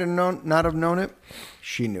Damien might have not have known it.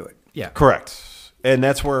 She knew it. Yeah, correct. And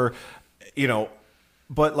that's where,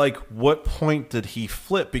 but like, what point did he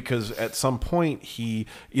flip? Because at some point he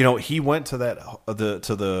went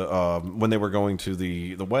to when they were going to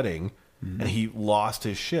the wedding, and he lost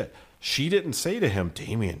his shit. She didn't say to him,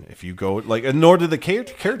 Damien, if you go, like, and nor did the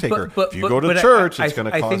caretaker. If you go to church, it's going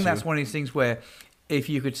to cause you. I think that's one of these things where if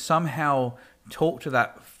you could somehow talk to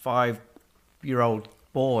that 5-year-old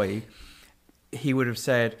boy, he would have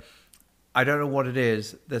said, I don't know what it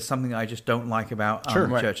is. There's something I just don't like about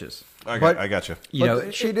churches. I got you.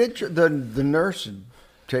 She did. The nurse,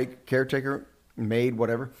 caretaker, maid,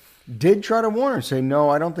 whatever, did try to warn her and say, no,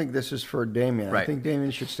 I don't think this is for Damien. Right. I think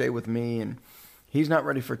Damien should stay with me, and he's not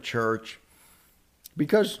ready for church.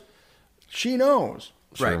 Because she knows.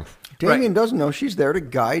 Right. Sure. Damien doesn't know. She's there to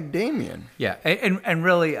guide Damien. Yeah. And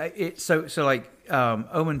really, it's so like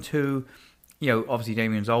Omen 2, obviously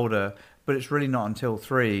Damien's older, but it's really not until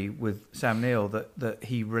 3 with Sam Neill that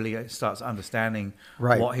he really starts understanding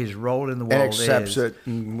what his role in the world is. And accepts it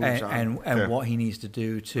and moves on. And what he needs to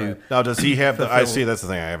do to... Right. Now, does he have I see, that's the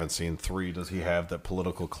thing, I haven't seen 3. Does he have the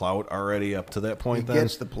political clout already up to that point then? He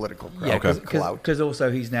gets the political clout. Yeah, because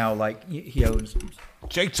also he's now, like, he owns...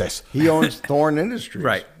 Jesus. He owns Thorn Industries.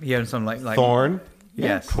 Right. He owns some, like Thorn?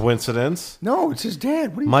 Yes. Coincidence? No, it's his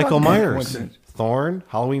dad. What are you Michael talking Myers. About? Thorn?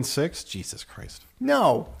 Halloween 6? Jesus Christ.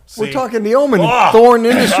 No, we're talking the Omen. Thorn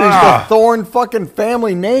Industries. The Thorn fucking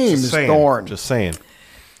family name is Thorn. Just saying.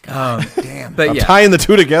 Damn. But I'm tying the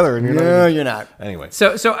two together. And you're not. Anyway.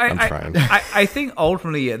 So I'm trying. I think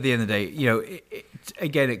ultimately at the end of the day,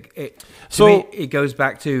 it goes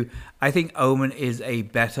back to, I think Omen is a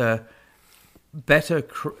better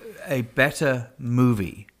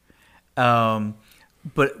movie.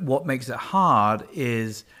 But what makes it hard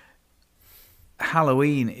is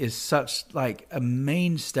Halloween is such like a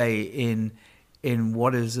mainstay in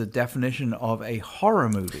what is the definition of a horror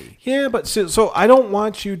movie. Yeah, but so I don't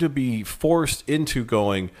want you to be forced into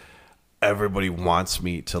going, everybody wants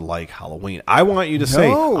me to like Halloween. I want you to say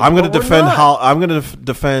No, I'm going to but we're defend not. I'm going to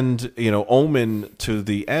defend Omen to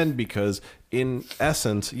the end, because in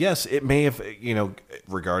essence, yes, it may have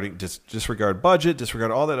regarding disregard budget,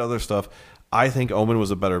 disregard all that other stuff. I think Omen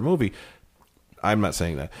was a better movie. I'm not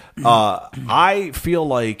saying that. I feel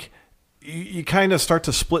like you kind of start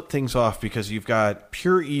to split things off, because you've got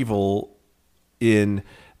pure evil in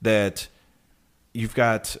that. You've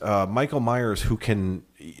got Michael Myers, who can.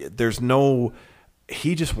 He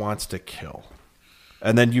just wants to kill,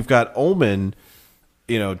 and then you've got Omen,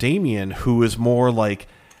 Damien, who is more like,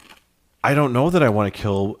 I don't know that I want to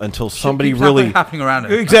kill until somebody really happening around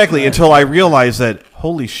him. Exactly, until I realize that,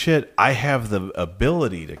 holy shit, I have the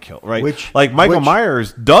ability to kill. Right, like Michael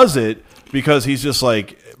Myers does it because he's just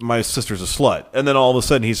like, my sister's a slut, and then all of a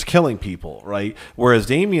sudden he's killing people. Right, whereas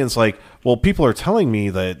Damien's like, well, people are telling me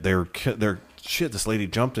that they're shit, this lady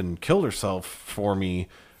jumped and killed herself for me.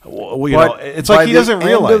 Well, it's like he doesn't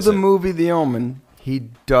realize. By the end of the movie, The Omen, he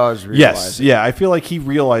does realize. Yes, I feel like he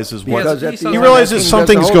realizes what he realizes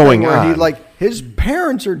something's going on. His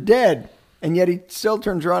parents are dead, and yet he still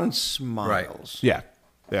turns around and smiles. Right.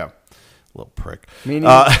 Yeah, little prick.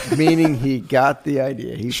 Meaning he got the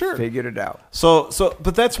idea. He figured it out.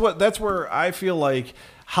 But that's where I feel like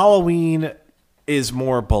Halloween is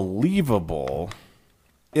more believable.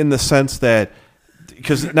 In the sense that,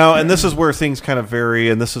 because now, and this is where things kind of vary,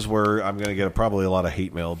 and this is where I'm going to get probably a lot of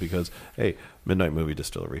hate mail, because, hey, Midnight Movie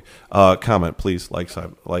Distillery. Comment, please. Like,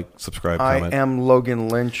 subscribe, comment. I am Logan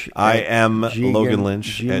Lynch. I am Logan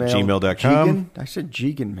Lynch at gmail.com. I said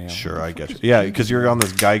Jegan mail. Sure, I get you. Yeah, because you're on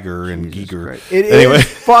this Geiger and Giger. Anyway. Is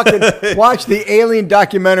fucking, watch the Alien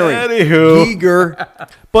documentary. Anywho. Giger.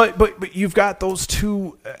 But you've got those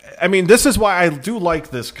two. I mean, this is why I do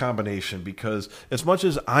like this combination, because as much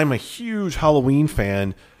as I'm a huge Halloween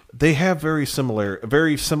fan, they have very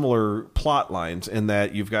similar plot lines, in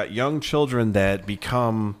that you've got young children that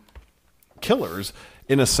become killers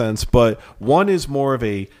in a sense, but one is more of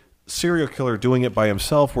a serial killer doing it by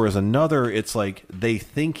himself, whereas another, it's like they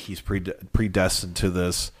think he's predestined to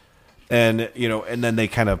this, and and then they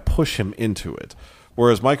kind of push him into it.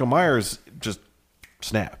 Whereas Michael Myers just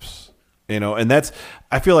snaps, and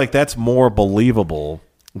I feel like that's more believable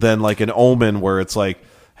than like an Omen, where it's like,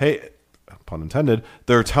 hey, pun intended,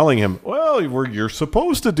 they're telling him, well, you're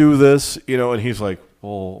supposed to do this, and he's like,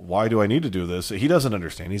 well, why do I need to do this? He doesn't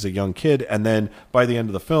understand. He's a young kid, and then by the end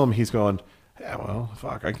of the film, he's going, yeah, well,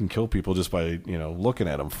 fuck, I can kill people just by looking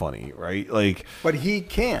at them funny, right? Like, but he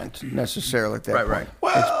can't necessarily at that point. Right.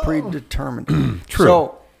 Well, it's predetermined. True.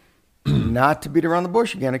 So, not to beat around the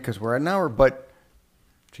bush again, because we're at an hour, but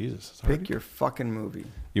Jesus, pick your fucking movie.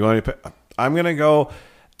 You want me to pick? I'm gonna go.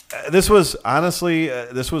 This was honestly,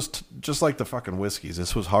 just like the fucking whiskeys.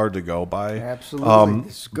 This was hard to go by. Absolutely,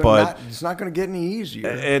 it's not going to get any easier.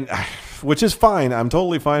 And which is fine. I'm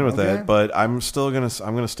totally fine with that. But I'm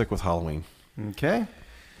gonna stick with Halloween. Okay,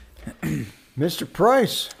 Mr.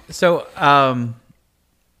 Price. So I'm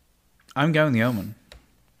going The Omen.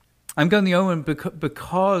 I'm going The Omen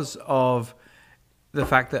because of the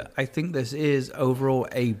fact that I think this is overall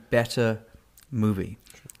a better movie.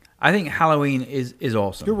 I think Halloween is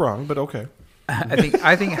awesome. You're wrong, but okay.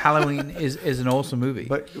 I think Halloween is an awesome movie.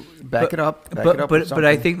 But back it up. But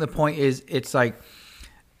I think the point is, it's like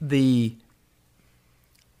the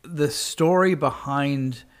story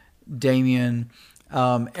behind Damien,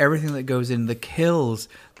 everything that goes in, the kills,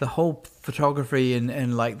 the whole photography,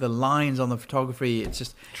 and like the lines on the photography. It's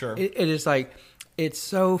just it is like, it's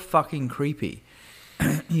so fucking creepy,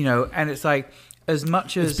 and it's like, as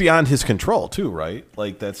much as it's beyond his control too, right?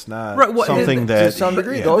 Like that's not something that to some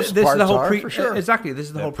degree those this parts is the whole are for sure. Exactly, this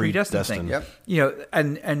is the whole predestined thing. Yep.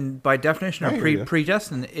 And by definition of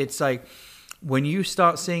predestined, it's like when you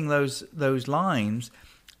start seeing those lines,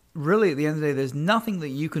 really at the end of the day, there's nothing that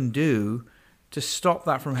you can do to stop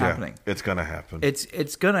that from happening. It's gonna happen.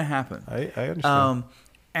 It's gonna happen. I understand.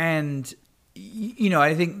 And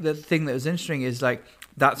I think the thing that was interesting is like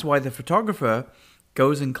that's why the photographer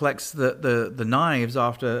goes and collects the knives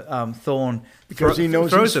after Thorne, because he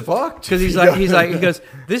knows he's fucked. Because he goes,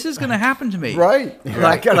 this is going to happen to me, right?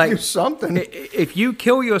 I gotta do something. If you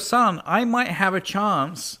kill your son, I might have a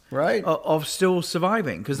chance, right, of still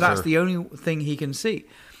surviving, because that's the only thing he can see.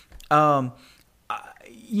 Again,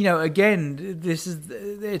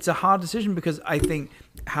 it's a hard decision, because I think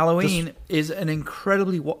Halloween is an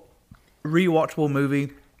incredibly rewatchable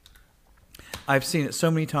movie. I've seen it so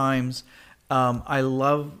many times. I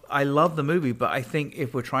love the movie, but I think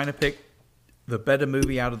if we're trying to pick the better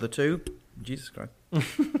movie out of the two, Jesus Christ,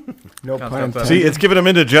 no pun intended. See, it's giving him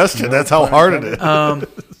indigestion. That's how hard it is.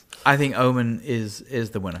 I think Omen is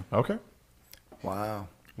the winner. Okay, Wow.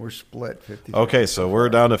 We're split 50. Okay, so we're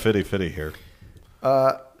down to 50-50 here.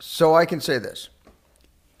 So I can say this.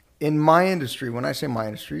 In my industry, when I say my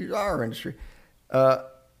industry, our industry,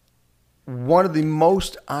 one of the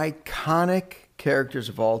most iconic characters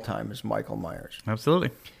of all time is Michael Myers.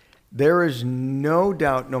 Absolutely. There is no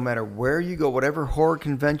doubt, no matter where you go, whatever horror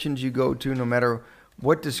conventions you go to, no matter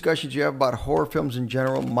what discussions you have about horror films in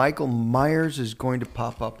general, Michael Myers is going to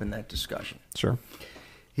pop up in that discussion. Sure.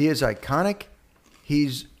 He is iconic.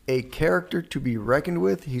 He's a character to be reckoned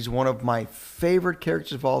with. He's one of my favorite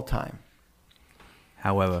characters of all time.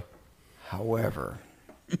 However,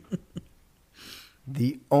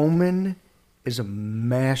 The Omen is a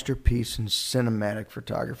masterpiece in cinematic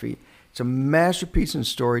photography. It's a masterpiece in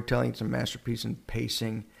storytelling. It's a masterpiece in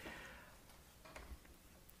pacing.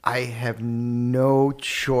 I have no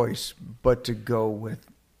choice but to go with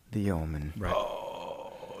The Omen. right.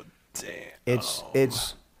 Oh, damn.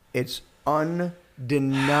 It's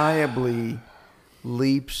undeniably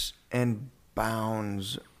leaps and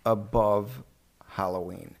bounds above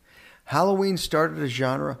Halloween. Halloween started a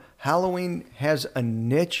genre. Halloween has a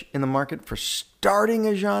niche in the market for starting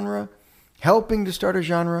a genre, helping to start a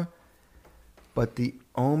genre. But The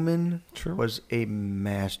Omen was a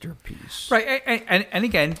masterpiece. Right, and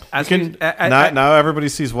again, as now everybody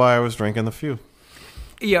sees why I was drinking the few.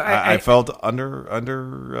 Yeah, I felt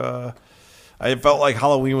I felt like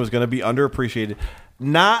Halloween was going to be underappreciated.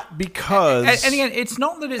 Not because, and again, it's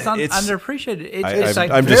not that it's underappreciated. It's like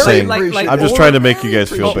I'm just saying. like I'm just trying to make you guys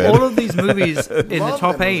feel bad. All of these movies in the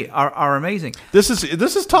top 8 are amazing. This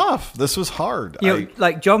is tough. This was hard.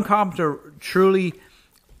 Like John Carpenter truly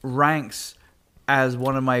ranks as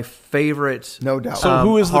one of my favorites. No doubt. So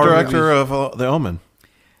who is the director of The Omen?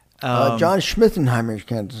 John Schmittenheimer.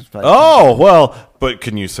 Oh, well, but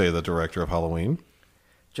can you say the director of Halloween?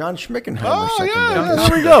 John Schmickenheimer. Oh, yeah,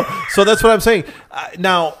 there we go. So that's what I'm saying.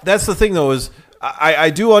 Now, that's the thing, though, is I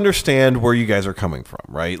do understand where you guys are coming from,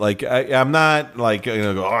 right? Like, I'm not like, go,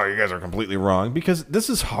 oh, you guys are completely wrong, because this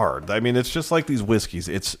is hard. I mean, it's just like these whiskeys.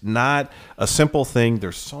 It's not a simple thing.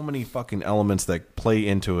 There's so many fucking elements that play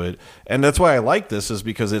into it. And that's why I like this, is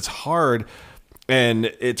because it's hard. And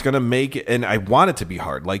it's going to make it, and I want it to be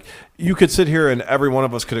hard. Like, you could sit here and every one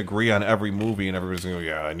of us could agree on every movie, and everybody's going to go,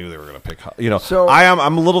 yeah, I knew they were going to pick. So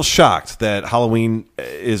I'm a little shocked that Halloween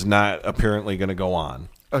is not apparently going to go on.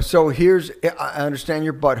 So I understand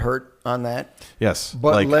your butt hurt on that. Yes.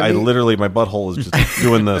 But like, literally, my butthole is just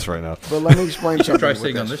doing this right now. But let me explain something. Try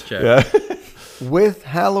sitting on this chair. Yeah. With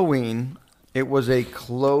Halloween, it was a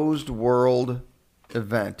closed world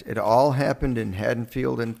event. It all happened in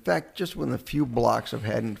Haddonfield. In fact, just within a few blocks of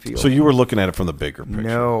Haddonfield. So you were looking at it from the bigger picture.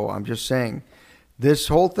 No, I'm just saying this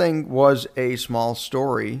whole thing was a small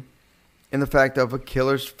story in the fact of a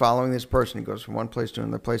killer's following this person. He goes from one place to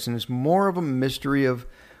another place, and it's more of a mystery of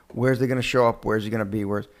where's he going to show up, where's he going to be.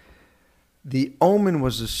 Where's The Omen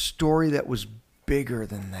was a story that was bigger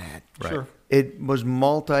than that. Right. Sure. It was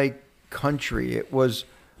multi-country. It was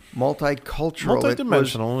multicultural,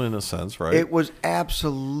 multidimensional in a sense, right? It was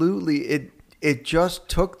absolutely it just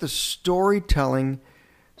took the storytelling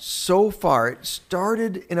so far. It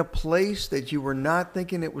started in a place that you were not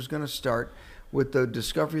thinking it was going to start, with the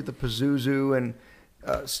discovery of the Pazuzu and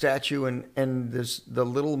statue and the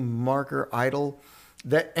little marker idol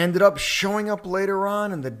that ended up showing up later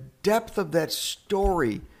on, and the depth of that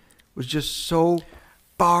story was just so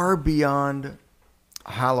far beyond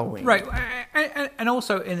Halloween. Right, and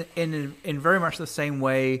also in very much the same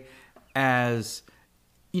way as,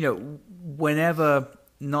 whenever,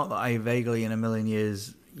 not that I vaguely in a million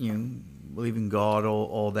years, believe in God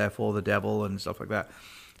or therefore the devil and stuff like that,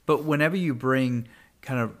 but whenever you bring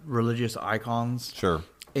kind of religious icons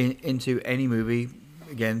into any movie,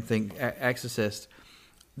 again, think Exorcist,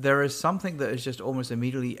 there is something that is just almost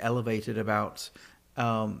immediately elevated about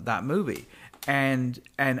that movie. And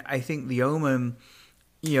I think The Omen,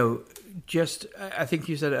 I think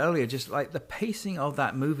you said it earlier, just like the pacing of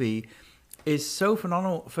that movie is so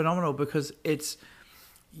phenomenal because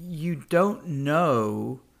you don't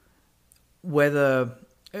know whether,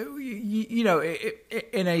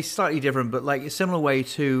 in a slightly different but like a similar way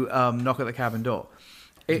to Knock at the Cabin Door.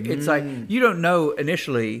 It's like you don't know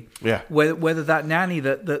initially whether that nanny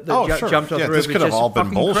that jumped off the roof this is could have just all been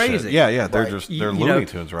fucking bullshit. crazy. Yeah, they're Looney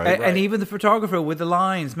Tunes, right? And even the photographer with the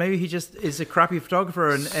lines, maybe he just is a crappy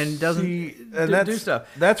photographer and doesn't do stuff.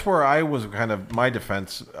 That's where I was kind of, my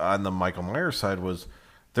defense on the Michael Myers side was,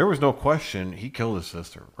 there was no question he killed his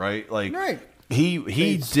sister, right? Like, right. He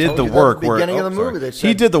did the work. Beginning of the movie,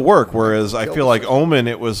 he did the work. Whereas I feel like Omen,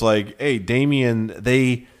 it was like, hey, Damien,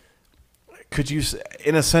 in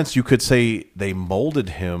a sense, you could say they molded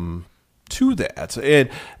him to that, and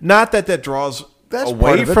not that draws That's away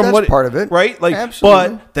part of it. from That's what part of it, right? Like,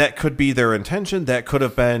 absolutely. but that could be their intention. That could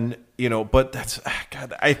have been, But that's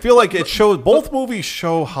God. I feel like it shows. Both movies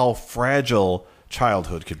show how fragile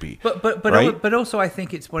childhood could be. But also I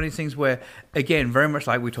think it's one of these things where, again, very much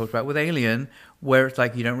like we talked about with Alien, where it's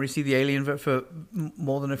like you don't really see the alien for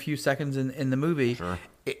more than a few seconds in the movie. Sure.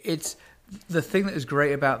 It's the thing that is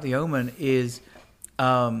great about The Omen is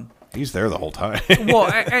he's there the whole time.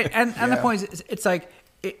 well, and the point is, it's like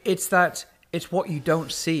it's what you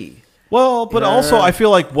don't see. Well, but also I feel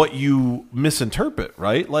like what you misinterpret,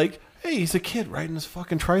 right? Like, hey, he's a kid riding his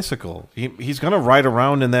fucking tricycle. He's going to ride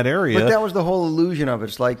around in that area. But that was the whole illusion of it.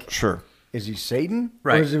 It's like, sure. Is he Satan?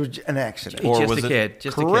 Right. Or is it an accident? It's Or just was a it kid.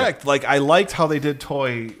 Just a kid. correct? Like, I liked how they did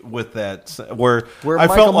toy with that, where I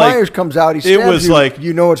Michael felt like Myers comes out, he it stabs was you, like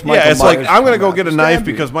you know it's Michael Yeah, it's Myers like I'm going to coming go out get a to knife stab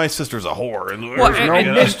you. because my sister's a whore. And Well, There's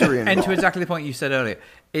no mystery and involved. to exactly the point you said earlier,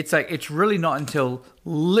 it's like it's really not until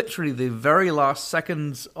literally the very last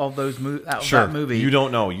seconds of that movie you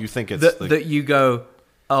don't know. You think it's that you go,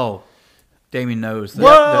 oh, Damien knows.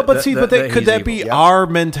 Well, but could he's that be evil. our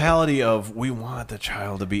mentality of we want the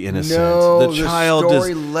child to be innocent? No, the child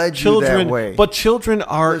story is led you children, that way. but children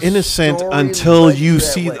are The innocent story until led you you that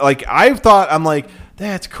see. way. Like I'm like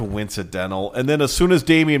that's coincidental, and then as soon as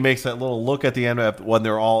Damien makes that little look at the end when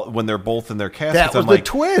they're both in their caskets, That was I'm the like,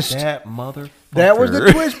 twist. That motherfucker. That was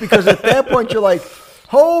the twist, because at that point you're like,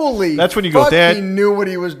 holy That's when you go, fuck, Dad, he knew what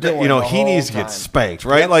he was doing. he the needs to whole get time. spanked,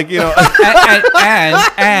 right? Like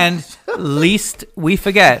and least we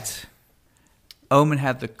forget, Omen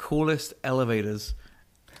had the coolest elevators.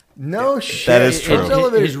 No shit. That is true. Those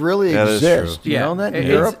elevators really That is exist. true. You know that in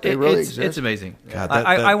Europe they really exist. It's amazing. God,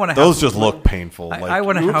 I want to. those just look painful. I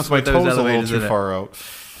want a oops, house my with those toes a little elevators too in it. far out.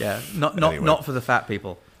 Yeah, Anyway. not for the fat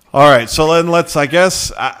people. All right, so then let's. I guess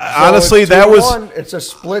So honestly, it's that was. 2-1. It's a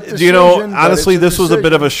split decision. You know, but honestly, it's a this was a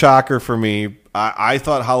bit of decision. a shocker for me. I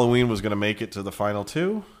thought Halloween was going to make it to the final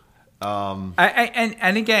two.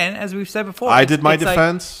 And again, as we've said before, I did my it's like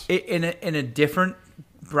defense. in a different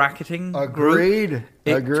bracketing Agreed. group.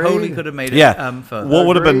 It Agreed. totally could have made it. Yeah. Further. What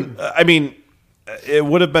would have been? Agreed. I mean, it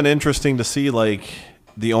would have been interesting to see like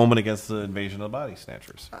the Omen against the Invasion of the Body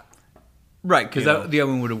Snatchers. Right, because You know. the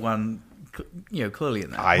Omen would have won, clearly in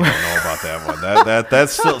that. I don't know about that one.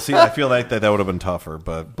 That's still. See, I feel like that would have been tougher,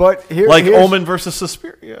 but Here, like here's, Omen versus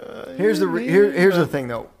Suspiria. Here's the thing,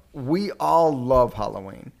 though. We all love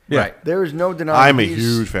Halloween. Yeah. Right. There is no denying. I'm a he's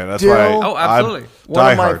huge fan. That's still why. Oh, absolutely.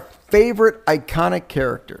 one of my Hard. favorite iconic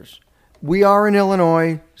characters. We are in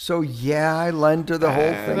Illinois, so yeah, I lend to the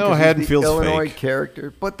whole thing. no, 'cause he's Haddonfield's the Illinois fake.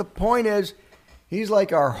 character. But the point is, he's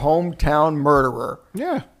like our hometown murderer.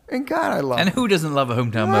 Yeah. And God, I love And him. who doesn't love a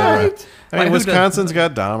hometown Right. murderer? I mean, Like, who doesn't? Wisconsin's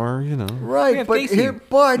got Dahmer, you know. Right, have but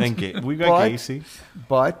Gacy. We got but- Gacy.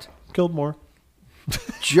 But Killed more.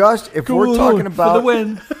 just if we're talking about for the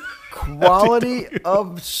win. quality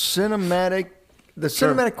of cinematic, the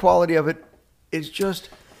cinematic quality of it is just.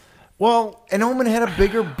 Well, And Omen had a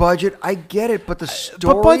bigger budget. I get it, but the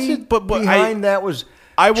story budget- but behind that was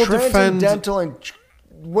I will defend- transcendental and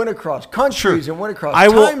went across countries and went across I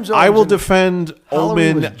time will. zones. I will and defend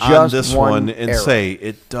Halloween Omen was on just this one one and era. say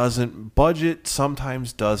it doesn't. Budget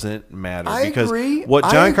sometimes doesn't matter I because agree. what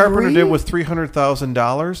I John Carpenter agree. did with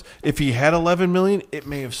 $300,000, if he had 11 million, it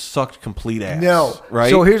may have sucked complete ass. No, right?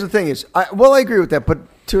 So here's the thing: I agree with that, but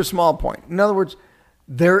to a small point. In other words,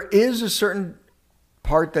 there is a certain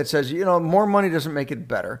part that says more money doesn't make it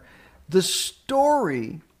better. The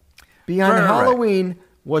story behind Right. Halloween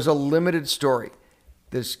was a limited story.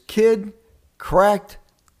 This kid cracked,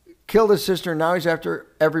 killed his sister. Now he's after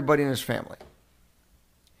everybody in his family.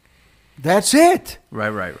 That's it.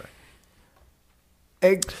 Right.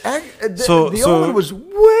 The Omen was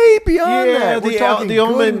way beyond that. We're talking the good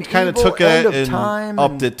Omen and kind of evil, took end it of and time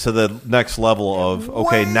upped it to the next level of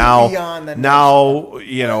okay, Way now beyond the not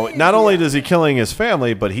only beyond. is he killing his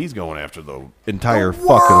family, but he's going after the entire The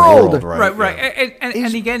fucking world. world, Right. Yeah.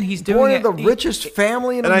 And again, he's doing one it. of the richest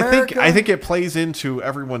family in And America. I think it plays into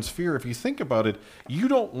everyone's fear. If you think about it, you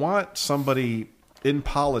don't want somebody in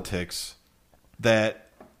politics that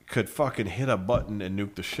could fucking hit a button and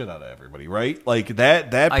nuke the shit out of everybody, right? Like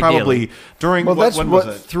that probably Ideally. during that's when what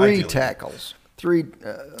was it? three Ideally. tackles. Three.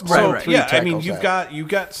 Right. Three Yeah, I mean tackles you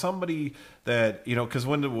got somebody that because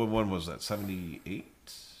when was that 78?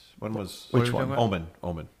 When was Which one? Omen.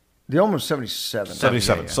 The Omen was 77.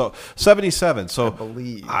 77. yeah. So 77. So I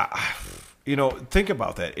believe. think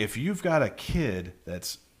about that. If you've got a kid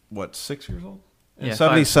that's 6 years old, Yeah,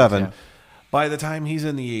 77. 5, 6, yeah. By the time he's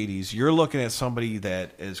in the 80s, you're looking at somebody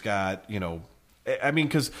that has got I mean,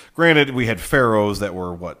 because granted, we had pharaohs that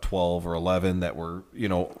were 12 or 11 that were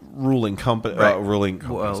ruling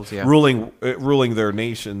ruling their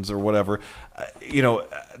nations or whatever.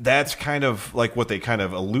 That's kind of like what they kind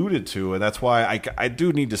of alluded to, and that's why I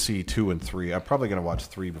do need to see 2 and 3. I'm probably going to watch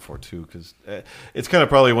 3 before 2 because it's kind of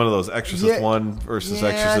probably one of those Exorcist 1 versus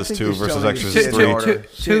Exorcist 2 versus Exorcist 3.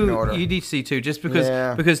 Two, you need to see 2 just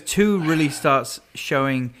because 2 really starts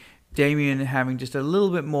showing Damien having just a little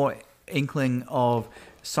bit more inkling of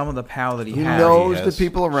some of the power that he has. He knows the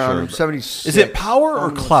people around him. 76. Is it power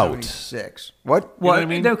or clout? 76. What? Well, I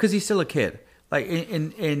mean? No, because he's still a kid. Like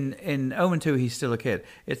in Omen 2, he's still a kid.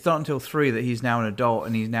 It's not until 3 that he's now an adult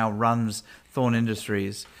and he now runs Thorn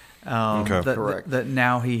Industries. That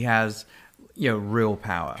now he has real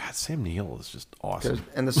power. God, Sam Neill is just awesome.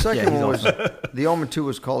 And the second one was the Omen 2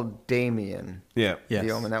 was called Damien. Yeah, yes.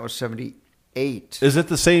 The Omen, that was 78. Is it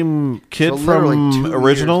the same kid from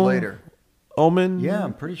original later? Omen? Yeah,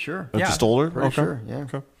 I'm pretty sure. Just older? Pretty sure, yeah.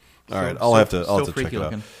 Okay. All right, I'll have to check it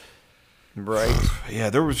out. Right. Yeah,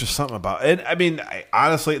 there was just something about it. I mean,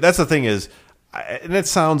 honestly, that's the thing is, and it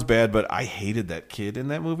sounds bad, but I hated that kid in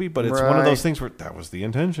that movie. But it's one of those things where that was the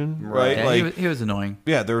intention, right? Yeah, like he was annoying.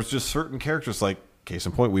 Yeah, there was just certain characters, like case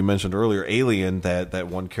in point, we mentioned earlier, Alien. That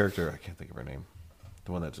one character, I can't think of her name,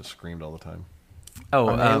 the one that just screamed all the time. Oh,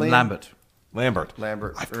 Lambert. Lambert,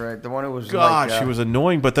 right? The one who was she was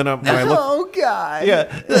annoying. But then when I looked, God,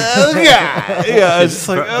 yeah, yeah, it's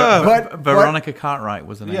like, but Veronica Cartwright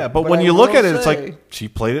was the name. Yeah, but when you look at it, it's like she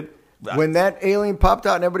played it. When that alien popped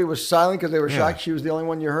out and everybody was silent because they were shocked she was the only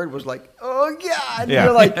one you heard, was like, oh God, yeah.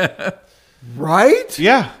 You're like, right?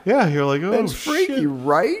 Yeah, you're like, oh, that's freaky, shit.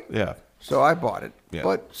 Right? Yeah. So I bought it,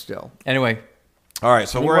 but still. Anyway. All right,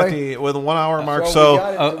 so we're at the 1 hour mark. So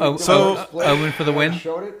Omen for the win.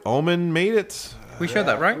 Omen made it. We showed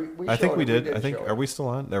that, right? I think we did. I think. Are we still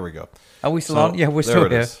on? There we go. Are we still on? Yeah, we're still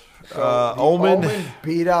here. Omen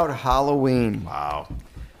beat out Halloween. Wow.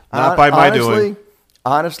 Not by my doing.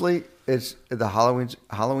 Honestly, it's the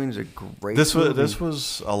Halloween's a great. This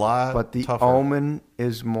was a lot. But the tougher. Omen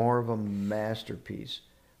is more of a masterpiece.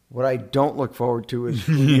 What I don't look forward to is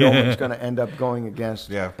who the Omen's going to end up going against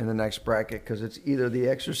in the next bracket, because it's either The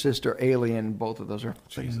Exorcist or Alien. Both of those are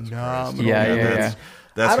phenomenal. Yeah.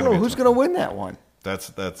 I don't know who's going to win that one.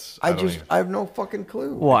 That's. I have no fucking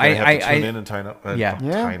clue. Well, I tune in and time out. Time out.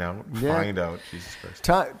 Yeah. Find out. Jesus Christ.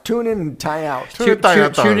 Tune in and time out.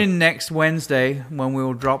 Tune in next Wednesday when we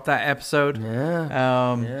will drop that episode.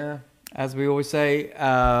 Yeah. As we always say,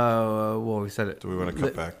 we said it. Do we want to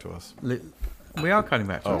cut back to us? We are cutting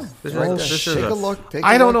back. Take a look.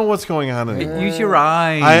 I don't know what's going on. Use your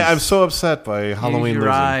eyes. I'm so upset by Halloween. Use your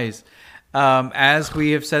eyes. As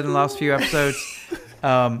we have said in the last few episodes,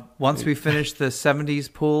 once we finish the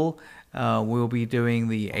 70s pool, we'll be doing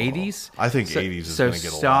the 80s. I think 80s is going to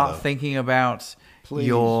get a lot. So start thinking about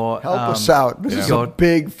your... Help us out. This is a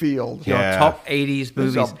big field. Your top 80s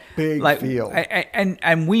movies. This is a big field.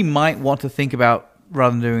 And we might want to think about,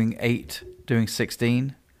 rather than doing 8, doing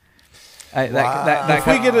 16. If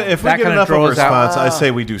we get enough of a response, I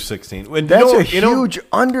say we do 16. And that's a huge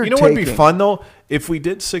undertaking. You know what would be fun, though? If we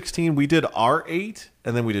did 16, we did our 8,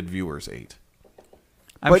 and then we did viewers' 8.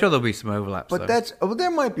 I'm sure there'll be some overlaps. But there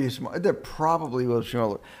might be some. There probably will be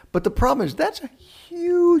some. But the problem is that's a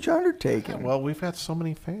huge undertaking. Yeah, well, we've had so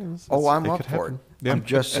many fans. I'm up for it. Yeah. I'm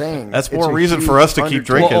just saying. That's more reason for us to keep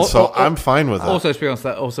drinking, so I'm fine with it. Also, to be honest,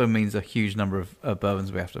 that also means a huge number of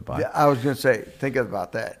bourbons we have to buy. Yeah, I was going to say, think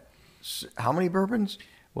about that. How many bourbons?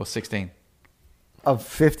 Well, 16. Of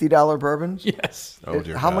 $50 bourbons? Yes. Oh,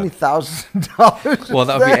 dear How God. many $1,000s? Well,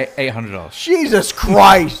 that would be $800. Jesus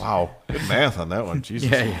Christ. Wow. Good math on that one. Jesus.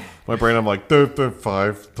 Yeah. My brain, I'm like, 5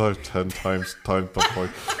 times 10 times the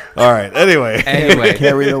point. All right. Anyway.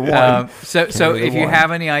 Carry the one. So if you have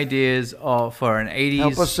any ideas for an 80s,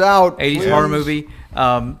 help us out, 80s please. Horror movie,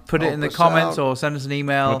 put it in the comments or send us an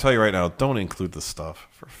email. I'll tell you right now, don't include the stuff.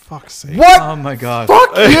 For fuck's sake. What? Oh, my God.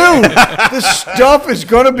 Fuck you. The stuff is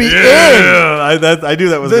going to be in. I knew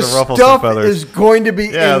that was going to ruffle some feathers. The stuff is going to be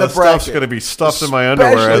in the bracket. The stuff's going to be stuffed in my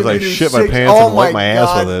underwear as I shit my pants and wipe my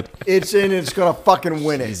ass with it. It's in. It's going to fucking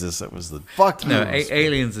win it. Jesus, that was the... Fuck you. No,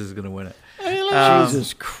 Aliens is going to win it.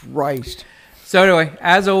 Jesus Christ. So anyway,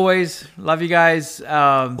 as always, love you guys.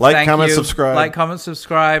 Like, comment, subscribe. Like, comment,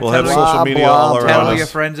 subscribe. We'll have social media all around us. Tell all your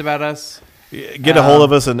friends about us. Get a hold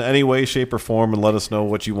of us in any way, shape, or form, and let us know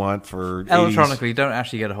what you want for electronically. 80s. Don't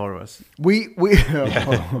actually get a hold of us. We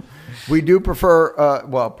do prefer.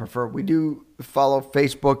 We do follow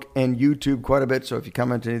Facebook and YouTube quite a bit. So if you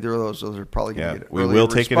comment to either of those are probably going to get. We will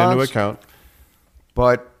take it into account.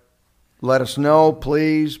 But let us know,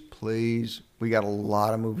 please. We got a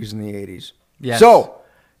lot of movies in the 80s. Yes. So,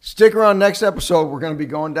 stick around next episode. We're going to be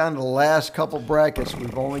going down to the last couple brackets.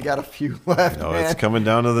 We've only got a few left, No, man. it's coming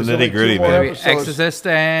down to the There's only nitty gritty, two more man. episodes Exorcist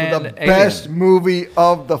and for the Alien. best movie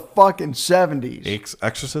of the fucking 70s.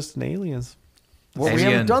 Exorcist and Aliens. Well, we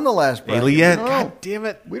Alien. haven't done the last bracket. Alien. We don't know. God damn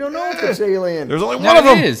it. We don't know if it's Alien. There's only No, one of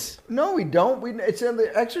them. it is. No, we don't. It's in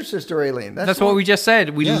the Exorcist or Alien. That's what we just said.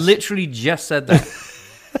 We literally just said that.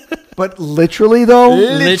 But literally, though?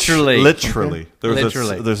 Literally. Literally.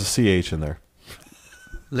 Literally. There's a CH in there.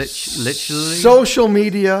 Literally. Social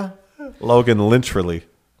media Logan Lynchly.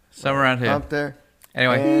 Somewhere around here. up there.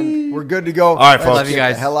 Anyway. And we're good to go. All right, folks. Love you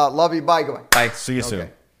guys. Hell out. Love you. Bye. Goodbye. Bye. See you soon.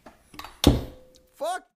 Okay.